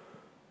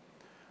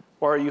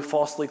 Or are you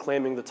falsely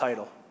claiming the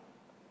title?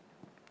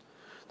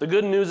 The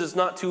good news is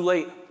not too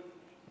late,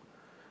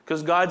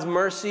 because God's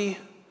mercy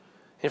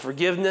and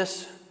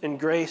forgiveness and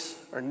grace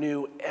are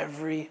new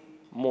every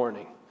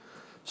morning.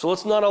 So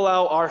let's not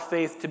allow our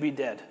faith to be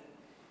dead,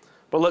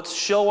 but let's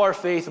show our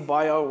faith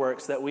by our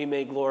works that we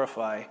may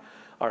glorify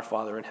our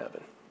Father in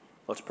heaven.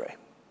 Let's pray.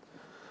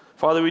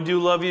 Father, we do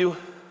love you.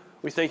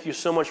 We thank you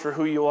so much for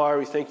who you are.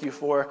 We thank you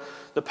for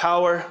the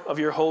power of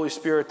your Holy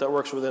Spirit that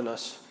works within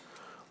us.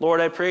 Lord,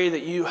 I pray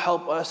that you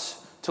help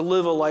us to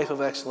live a life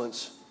of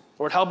excellence.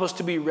 Lord, help us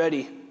to be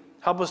ready.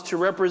 Help us to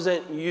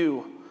represent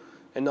you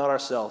and not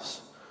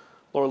ourselves.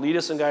 Lord, lead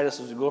us and guide us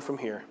as we go from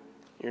here.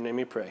 In your name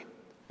we pray.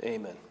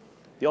 Amen.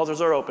 The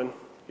altars are open.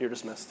 You're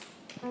dismissed.